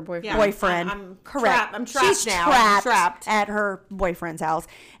her With her boyfriend. Yeah. boyfriend. I'm Correct. trapped. I'm trapped She's now. I'm trapped. at her boyfriend's house,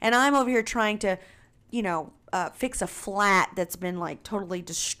 and I'm over here trying to fix a flat that's been like totally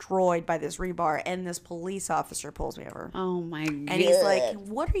destroyed by this rebar, and this police officer pulls me over. Oh my god. And he's like,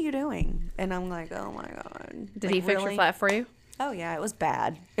 "What are you doing?" And I'm like, "Oh my god." Did Like, he fix your flat for you? Oh yeah, it was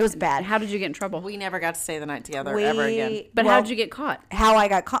bad. It was bad. How did you get in trouble? We never got to stay the night together ever again. But well, how did you get caught? How I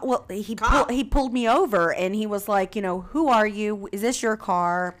got caught? Well, he pulled me over, and he was like, "Who are you? Is this your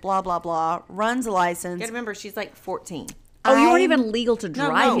car? Blah blah blah." Runs a license. You gotta remember, she's like 14. Oh, you weren't I'm- even legal to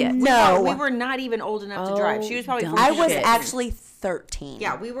drive yet. No. We were not even old enough to drive. She was probably dumb 14. I was shit. actually 13.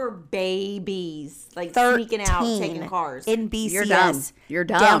 Yeah, we were babies, like 13 sneaking out, taking cars. in BCS. You're dumb. You're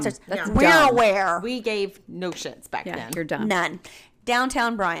dumb. Downstairs. That's We're dumb. aware. We gave no shits back Yeah, then. you're dumb. None.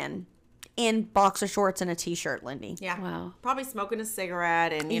 Downtown Bryan, in boxer shorts and a t-shirt, Lindy. Yeah. Wow. Probably smoking a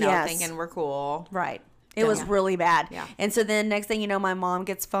cigarette and, Yes. thinking we're cool. Right. It was really bad. Yeah. And so then next thing you know, my mom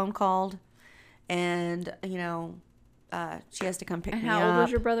gets phone called, and she has to come pick And me how up. old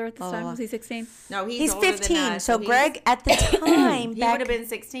was your brother at this Blah, time? blah, Was he 16? No, He's older than 15. us, So he's- Greg, at the time, he back, would have been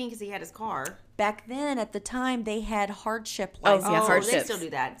 16 because he had his car. back then, at the time, they had hardship Oh, licenses. yeah, They hardships. still do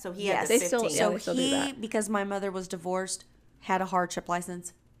that. So he Yes. had They the still- 15. yeah, So they still do he, that. because my mother was divorced, had a hardship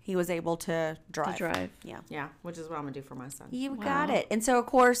license. He was able to drive. Yeah. Yeah, which is what I'm going to do for my son. You got it. And so, of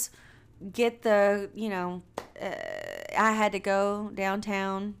course, get the, I had to go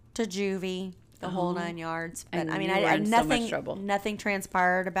downtown to juvie, the whole 9 yards. But And I mean, you I were had in so much nothing, trouble. nothing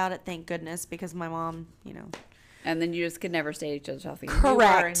transpired about it, thank goodness, because my mom, And then you just could never stay at each other's house again.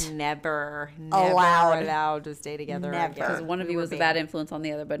 Correct. We were never Allowed. allowed to stay together Never. again. Because one of We you were was a banned. bad influence on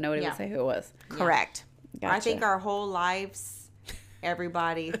the other, but nobody Yeah. would say who it was. correct. Gotcha. I think our whole lives,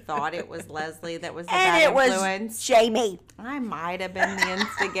 everybody thought it was Leslie that was the And bad it was influence. Jamie. I might have been the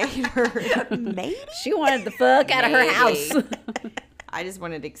instigator. Maybe. She wanted the fuck out of her house. I just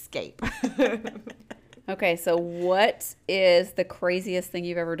wanted to escape. Okay, so what is the craziest thing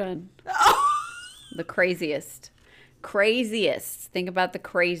you've ever done? The craziest. Craziest. Think about the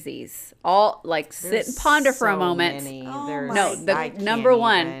crazies. All like sit and ponder for a moment. Oh my No, the I can't number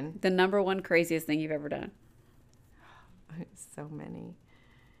one. even. The number one craziest thing you've ever done. So many.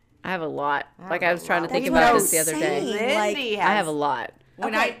 I have a lot. Like have I a was trying to lot. think That's about what this the I'm other day. saying. Like, Lindy I have a lot.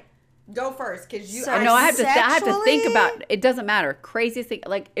 When Okay. I go first, because you. So- No, I have to think Sexually? about it. Doesn't matter. Craziest thing,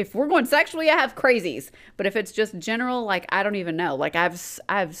 like if we're going sexually, I have crazies. But if it's just general, like I don't even know. Like I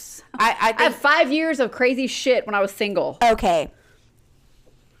have 5 years of crazy shit when I was single. Okay.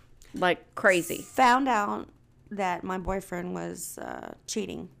 Like crazy. Found out that my boyfriend was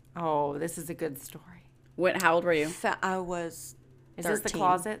cheating. Oh, this is a good story. How old were you? I was Is this the 13.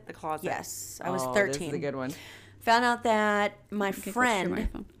 closet? The closet. Yes, I was Oh, 13. This is a good one. Found out that my closer to your friend,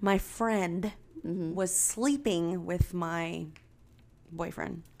 microphone. was sleeping with my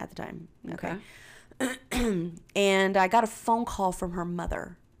boyfriend at the time. Okay. And I got a phone call from her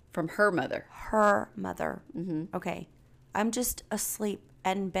mother. From her mother. Her mother. Okay. I'm just asleep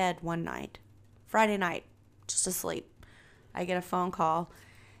in bed one night, Friday night, just asleep. I get a phone call.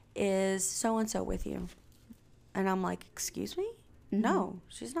 Is so and so with you? And I'm like, excuse me? No,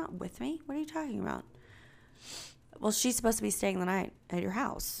 she's not with me. What are you talking about? Well, she's supposed to be staying the night at your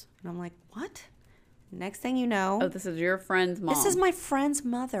house. And I'm like, what? Next thing you know, Oh, this is your friend's mom. this is my friend's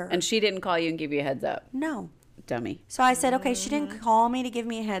mother. And she didn't call you and give you a heads up. No. Dummy. So I said, okay, she didn't call me to give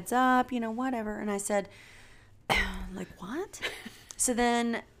me a heads up, whatever. And I said, like, what? So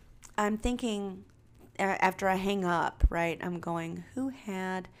then I'm thinking, after I hang up, right, I'm going,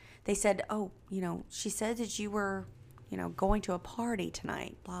 they said, oh, she said that you were, going to a party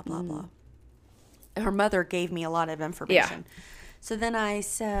tonight, blah, blah, blah. Her mother gave me a lot of information. So then I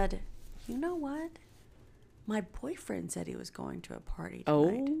said, you know what? My boyfriend said he was going to a party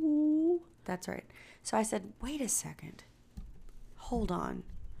tonight. Oh. That's right. So I said, wait a second. Hold on.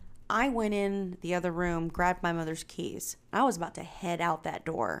 I went in the other room, grabbed my mother's keys. I was about to head out that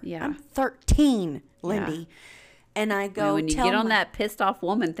door. Yeah. I'm 13, Lindy. And I go, When you tell get on my- that pissed off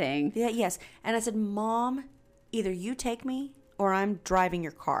woman thing. Yeah, yes. And I said, Mom, either you take me or I'm driving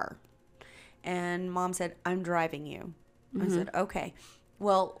your car. And Mom said, I'm driving you. I said, okay.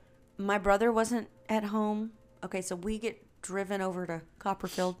 Well, my brother wasn't at home. Okay, so we get driven over to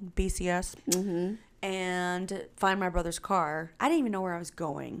Copperfield, BCS, and find my brother's car. I didn't even know where I was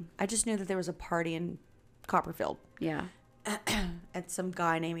going. I just knew that there was a party in Copperfield Yeah. at some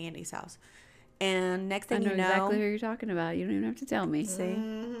guy named Andy's house. And next I thing know you know, exactly who you're talking about. You don't even have to tell me.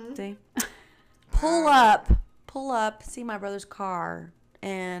 see, pull up, see my brother's car,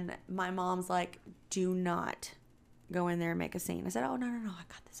 and my mom's like, "Do not go in there and make a scene." I said, "Oh no, I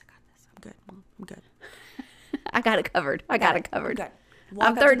got this. I'm good, Mom. I'm good. I got it covered. I got it covered. I'm good." I'm Walk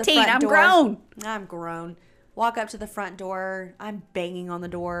up to the 13. front I'm door. grown. I'm grown. Walk up to the front door. I'm banging on the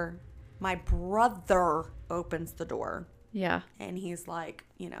door. My brother opens the door Yeah. and he's like,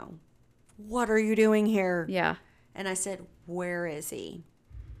 what are you doing here? Yeah. And I said, where is he?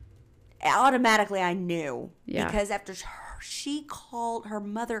 Automatically, I knew. Yeah. Because after her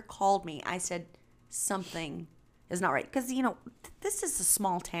mother called me, I said, something is not right. Because, this is a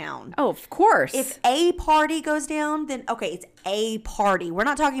small town. Oh, of course. If a party goes down, then, okay, it's a party. We're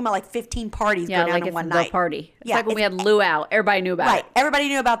not talking about like 15 parties go down like in it's one the night. party. It's Yeah, like when we it's had luau. Everybody knew about Right. it. Everybody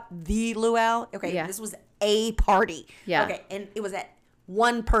knew about the luau. Okay. Yeah. This was a party. Yeah. Okay. And it was at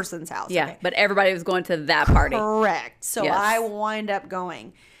one person's house. Yeah, Okay. but everybody was going to that party. Correct. So Yes. I wind up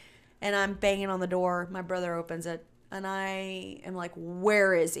going and I'm banging on the door. My brother opens it and I am like,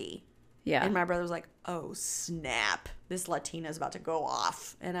 where is he? Yeah. And my brother was like, oh, snap. This Latina's about to go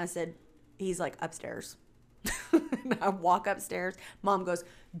off. And I said, he's like upstairs. And I walk upstairs. Mom goes,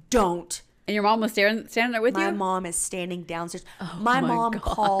 don't. And your mom was standing there with My you? mom is standing downstairs. Oh my my mom God.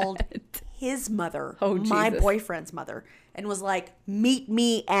 called his mother, Oh, my Jesus. boyfriend's mother, and was like, meet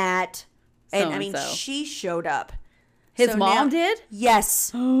me at. And I mean, So-and-so. she showed up. His So mom now- did? Yes.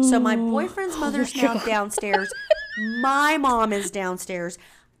 So my boyfriend's mother's now downstairs. My mom is downstairs.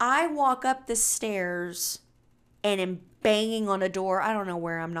 I walk up the stairs and am banging on a door. I don't know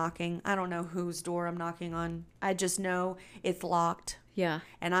where I'm knocking. I don't know whose door I'm knocking on. I just know it's locked Yeah.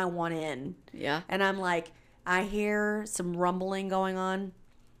 and I want in. Yeah. And I'm like, I hear some rumbling going on.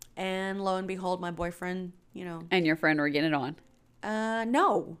 And lo and behold, my boyfriend, And your friend were getting it on.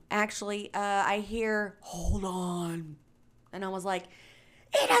 no, actually, I hear, hold on. And I was like,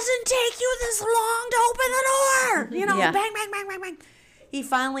 it doesn't take you this long to open the door. Yeah. Bang, bang, bang, bang, bang. He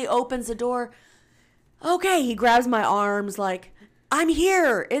finally opens the door. Okay, he grabs my arms like, I'm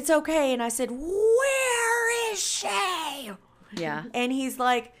here. It's okay. And I said, where is she? Yeah. And he's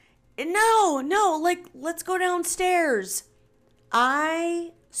like, no, like, let's go downstairs.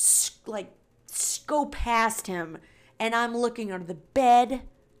 I go past him and I'm looking under the bed.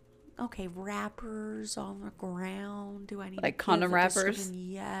 Okay, wrappers on the ground. Do I need Like to give condom a wrappers? description?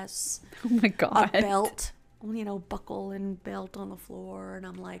 Yes. Oh my God. A belt, buckle and belt on the floor. And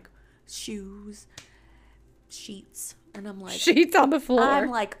I'm like, shoes, sheets. And I'm like, Sheets on the floor. I'm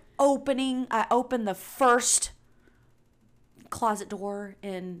like I open the first closet door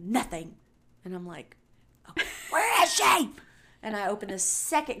and nothing. And I'm like, oh, where is she? And I open the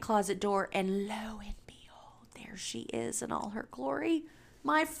second closet door and lo and behold, there she is in all her glory.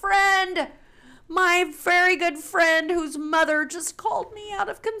 My friend, my very good friend whose mother just called me out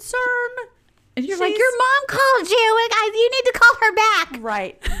of concern. and you're like, she's- your mom called you. You need to call her back.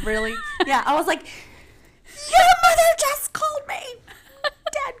 Right, really? Yeah, I was like, your mother just called me.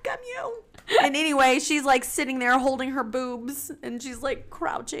 Dadgum you. And anyway, she's like sitting there holding her boobs and she's like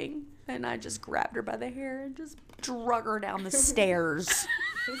crouching. And I just grabbed her by the hair and just drug her down the stairs.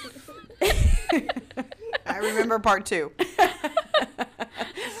 I remember part 2.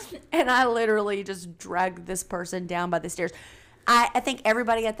 And I literally just dragged this person down by the stairs. I think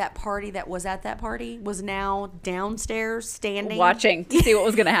everybody at that party that was at that party was now downstairs standing. Watching to see what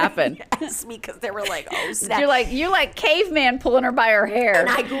was going to happen. Yes, because they were like, oh, snap. You're like caveman pulling her by her hair. And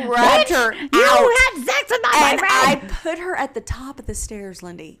I grabbed her You out. had sex with my And boyfriend. I put her at the top of the stairs,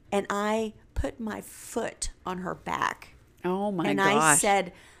 Lindy, and I put my foot on her back. Oh my and gosh. I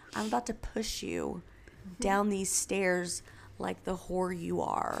said, I'm about to push you down these stairs like the whore you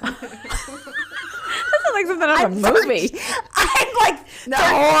are. That's like something out of a movie. I'm like, The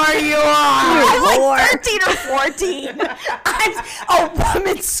whore you are. I'm like 13 or 14. I'm a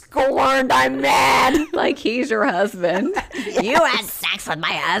woman scorned. I'm mad. Like he's your husband. You had sex with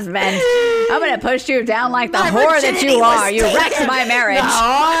my husband. I'm going to push you down like the My whore that virginity you was are. You wrecked taken. my marriage.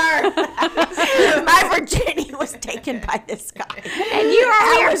 My virginity was taken by this guy. And you are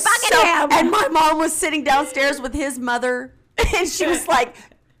I here was fucking so- him. And my mom was sitting downstairs with his mother, and she was like,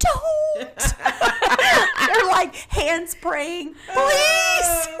 don't. They're like hands praying, please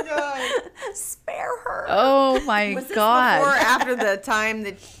Oh, God. spare her. Oh my Was this God. before or after the time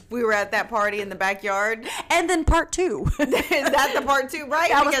that we were at that party in the backyard? And then part 2. Is that the part 2, right?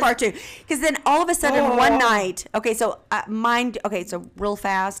 That was Because- part 2. Because then all of a sudden one night, so real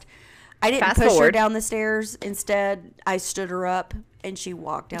fast. I didn't Fast push her forward. down the stairs. Instead, I stood her up and she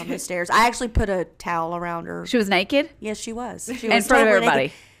walked down the stairs. I actually put a towel around her. She was naked? Yes, she was. She In was front of totally everybody.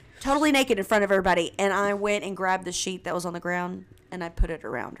 naked. Totally naked in front of everybody. And I went and grabbed the sheet that was on the ground and I put it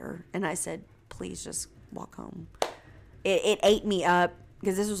around her. And I said, please just walk home. It ate me up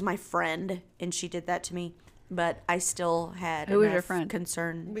because this was my friend and she did that to me. but I still had Who was your enough friend?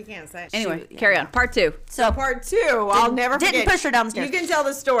 concern. We can't say. Anyway, carry on. Part 2. So Part 2, I'll never didn't forget. push her downstairs. You can tell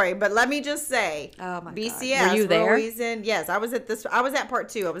the story, but let me just say, Oh, my God. BCS. Were you there? we're always in. Yes, I was at this. I was at Part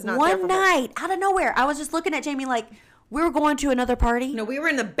 2. I was not there one for night out of nowhere, I was just looking at Jamie like we were going to another party. No, we were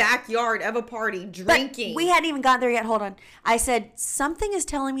in the backyard of a party But drinking. we hadn't even gotten there yet. Hold on. I said something is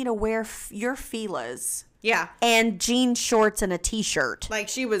telling me to wear your Fila's yeah, and jean shorts and a t-shirt like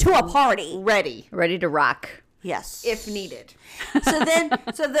she was to a party. ready Ready to rock. Yes. if needed.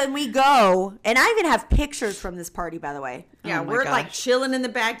 so then we go, and I even have pictures from this party, by the way. Yeah, Oh my we're like gosh. chilling in the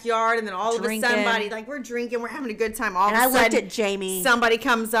backyard, and then all of a Drinking. sudden, somebody like we're drinking, we're having a good time. All And of I a looked sudden, at Jamie. Somebody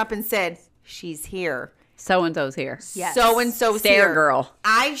comes up and said, "She's here." So and so's here. Yes. So and so's Stare here. girl.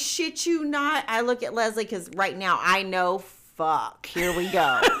 I shit you not. I look at Leslie because right now I know. Fuck. Here we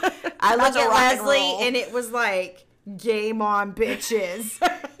go. I look That's a at rock and Leslie roll. and it was like, game on, bitches.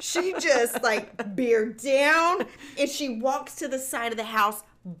 She just like beard down and she walks to the side of the house,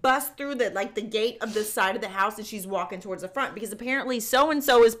 busts through the gate of the side of the house, and she's walking towards the front because apparently so and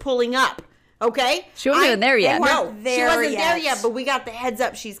so is pulling up. Okay, She wasn't even there yet. They No, weren't she there wasn't there yet. yet, but we got the heads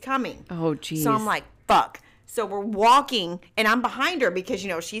up she's coming. Oh, geez. So I'm like, fuck. So we're walking, and I'm behind her because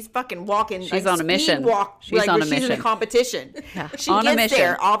she's fucking walking. She's on a mission. She's on a She's in mission. a competition. Yeah, She on a gets mission.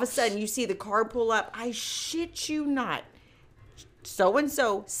 there. All of a sudden, you see the car pull up. I shit you not. So and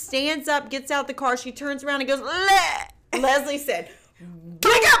so stands up, gets out the car. She turns around and goes, Leslie said,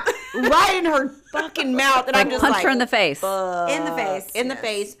 "Back up!" right in her fucking mouth, and I'm just punch like, her in the face. In the face. in the Yes.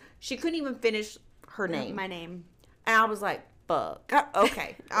 face. She couldn't even finish her name. My name. And I was like, fuck.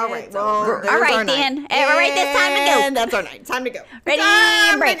 Okay. All right. It's Well, over. there's All right, our then. night. All right, it's time to go. And that's our night. Time to go. Ready,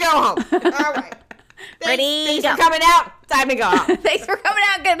 Time break. to go home. All right. Ready, Thanks go. for coming out. Time to go home. Thanks for coming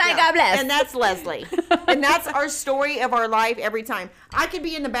out. Good night. God bless. And that's Leslie. And that's our story of our life every time. I could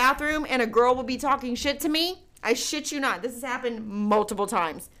be in the bathroom and a girl will be talking shit to me. I shit you not. This has happened multiple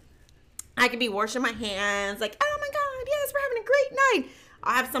times. I could be washing my hands like, oh my God, yes, we're having a great night.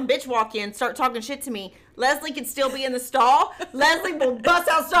 I'll have some bitch walk in, start talking shit to me. Leslie could still be in the stall. Leslie will bust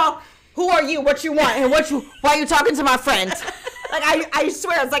out stall. Who are you? What you want? And why are you talking to my friend? Like, I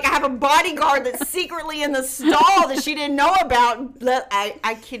swear, it's like I have a bodyguard that's secretly in the stall that she didn't know about.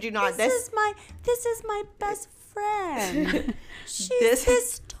 I kid you not. This is my best friend. She's This-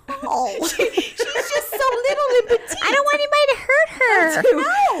 this tall. She's just so little and petite. I don't want anybody to hurt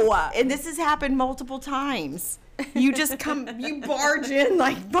her. No. And this has happened multiple times. You just you barge in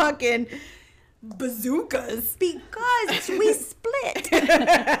like fucking bazookas. Because we split.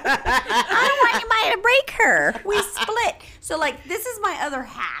 I don't want anybody to break her. We split. So like this is my other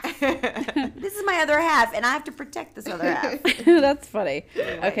half. This is my other half, and I have to protect this other half. That's funny.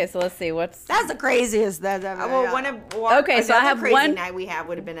 Okay, so let's see. What's That's the craziest that's ever. Okay, so I have crazy one- night we have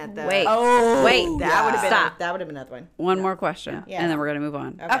would have been at the wait. Oh, Wait. that would have been Stop. that would have been another one. One more question, Yeah. and then we're gonna move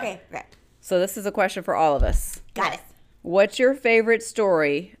on. Okay. So this is a question for all of us. Got it. What's your favorite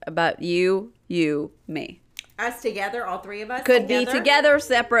story about you, me? Us together, all three of us Could be together,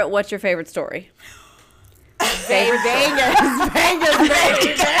 separate. What's your favorite story? Vegas,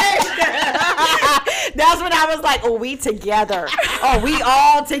 baby. That's when I was like, "Oh, we together. Oh, we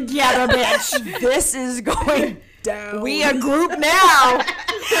all together, bitch. This is going down. We a group now.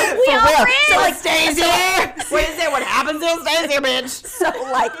 We all friends. So like, stays here. What is it? What happens here stays here, bitch. So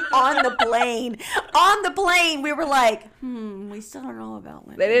like on the plane, we were like, we still don't know about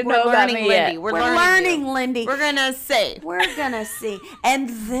Lindy. They didn't know about me yet. We're We're learning, learning, Lindy. We're gonna say. We're gonna see. And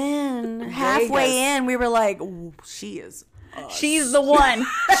then halfway in, we were like, "Ooh, she is. She's the one.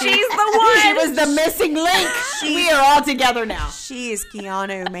 She's the one. She was the missing link. We are all together now. She is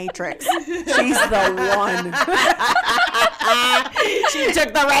Keanu Matrix. She's the one. She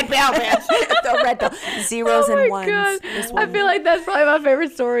took the red pill, bitch. The red pill. Zeros Oh my and ones. God. This I one. feel like that's probably my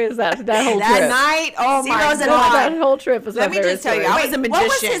favorite story. Is that whole That trip? night, oh my Zeros and God. That whole trip was Let my me favorite just tell you, story. I was a magician.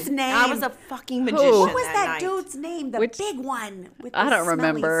 what was his name? I was a fucking magician. What was that night. dude's name? The Which- big one. With I the don't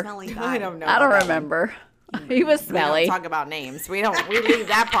remember. Smelly I guy. don't know. I don't about that one. remember. He was We don't smelly. talk about names. We leave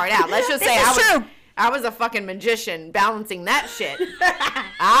that part out. Let's just say This is true. I was a fucking magician balancing that shit.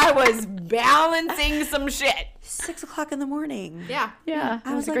 I was balancing some shit. 6 o'clock in the morning. Yeah. Yeah,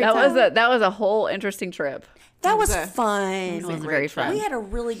 I was like, that was a whole interesting trip. That was a- fun. It was very fun. We had a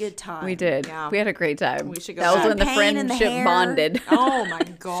really good time. We did. Yeah. We had a great time. We should go That was back. when the Champagne in the friendship hair. bonded. Oh my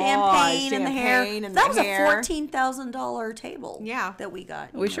god. Champagne in the hair. Champagne in That the was hair. a $14,000 table. Yeah. That we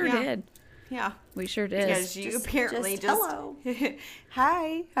got. We sure Yeah. did. Yeah. We sure did. Because you apparently just hello.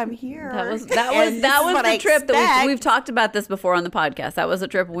 hi, I'm here. That was And this that is was what the I trip that expect. we've talked about this before on the podcast. That was a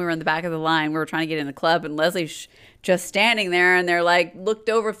trip when we were in the back of the line. We were trying to get in the club, and Leslie just standing there, and they're like, looked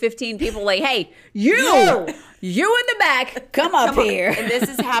over 15 people like, hey, you in the back, come up here. And this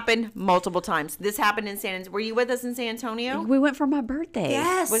has happened multiple times. This happened in Were you with us in San Antonio? We went for my birthday.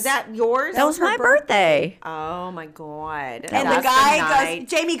 Yes. Was that yours? That was my birthday. Oh my God. And That's the guy night. goes,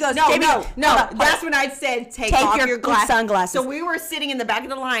 Jamie goes, No, Jamie, no, hold no. on. That's when I said, take Take off your your glasses. sunglasses. So we were sitting in the back of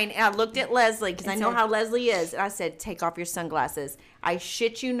the line, and I looked at Leslie because I know said- how Leslie is. And I said, take off your sunglasses. I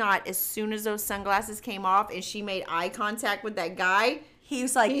shit you not. As soon as those sunglasses came off, and she made eye contact with that guy, He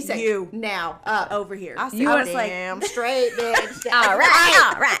was like, he said, you now up. over here. I said, You was like, damn straight, bitch. All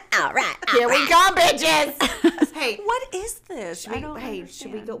right. Here we go, bitches. Hey, what is this? I don't hey,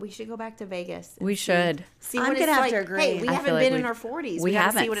 understand. we should go back to Vegas. We should. See I'm what gonna it's have like. to agree. Hey, we I haven't feel like been we- in our 40s. we gotta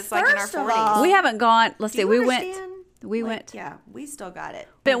haven't. see what it's like in our First of 40s. all, We haven't gone. Let's Do see. you We understand? We Like, went. Yeah, we still got it.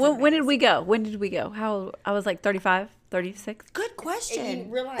 But when did we go? When did we go? How I was like 35, 36? Good question. And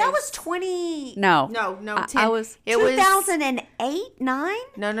you realize- that was 20. No. No, 10. I was. It was 2008, 9.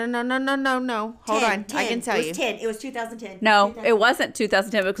 No. Hold 10, on, 10. I can tell it you. was 10. It was 2010. No, 2010. it wasn't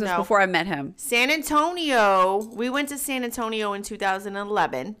 2010 because it was No. before I met him. San Antonio. We went to San Antonio in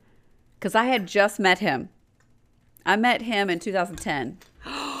 2011. Because I had just met him. I met him in 2010.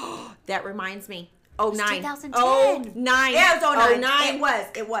 That reminds me. Oh, 09. 2010. Oh, 09. Yeah, it was 09. 09.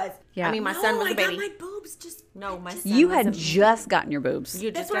 It was. Yeah. I mean, my son was a I got baby. my boobs just. No, my son You was had a just gotten your boobs. You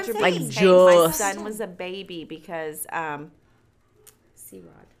That's just what got I'm your saying. baby. Like, My just. son was a baby because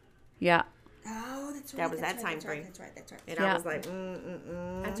C-Rod. Yeah. Oh, that's right. That was that's that right, time that's frame. Right, that's right. That's right. And Yeah. I was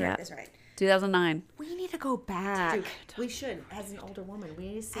like, That's Yeah. right. That's right. 2009. We need to go back. Dude, we should, as an older woman, we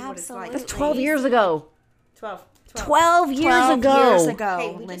need to see what it's like. Absolutely. 12 years ago. 12. 12 years 12 ago. years ago, Hey,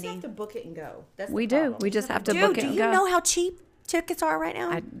 we Lindy. just have to book it and go. That's We the do. problem. We just have to Dude, book it do and you go. know how cheap tickets are right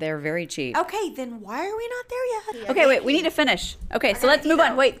now? They're very cheap. Okay, then why are we not there yet? Okay, wait. We need to finish. Okay, so let's move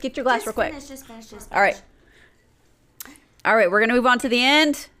on. Wait, get your glass real quick. Just finish. All right. All right, we're going to move on to the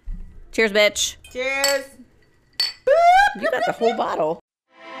end. Cheers, bitch. Cheers. You got the whole bottle.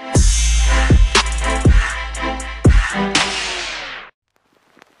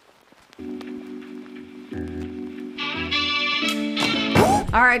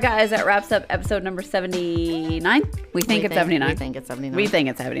 All right, guys, that wraps up episode number 79. We think it's 79. We think it's 79. We think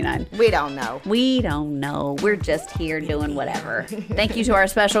it's 79. We don't know. We don't know. We're just here doing whatever. Thank you to our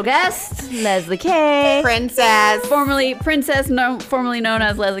special guest, Leslie K. Princess. Formerly Princess, formerly known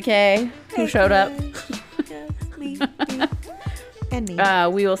as Leslie K, who showed up. And me.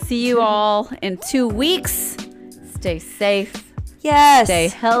 We will see you all in 2 weeks. Stay safe. Yes. Stay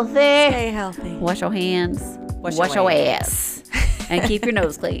healthy. Stay healthy. Wash your hands. Wash your your ass. And keep your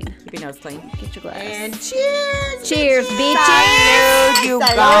nose clean. Keep your nose clean. Get your glass. And cheers. Cheers, bitches. Salud, you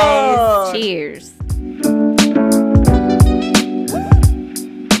guys. Cheers.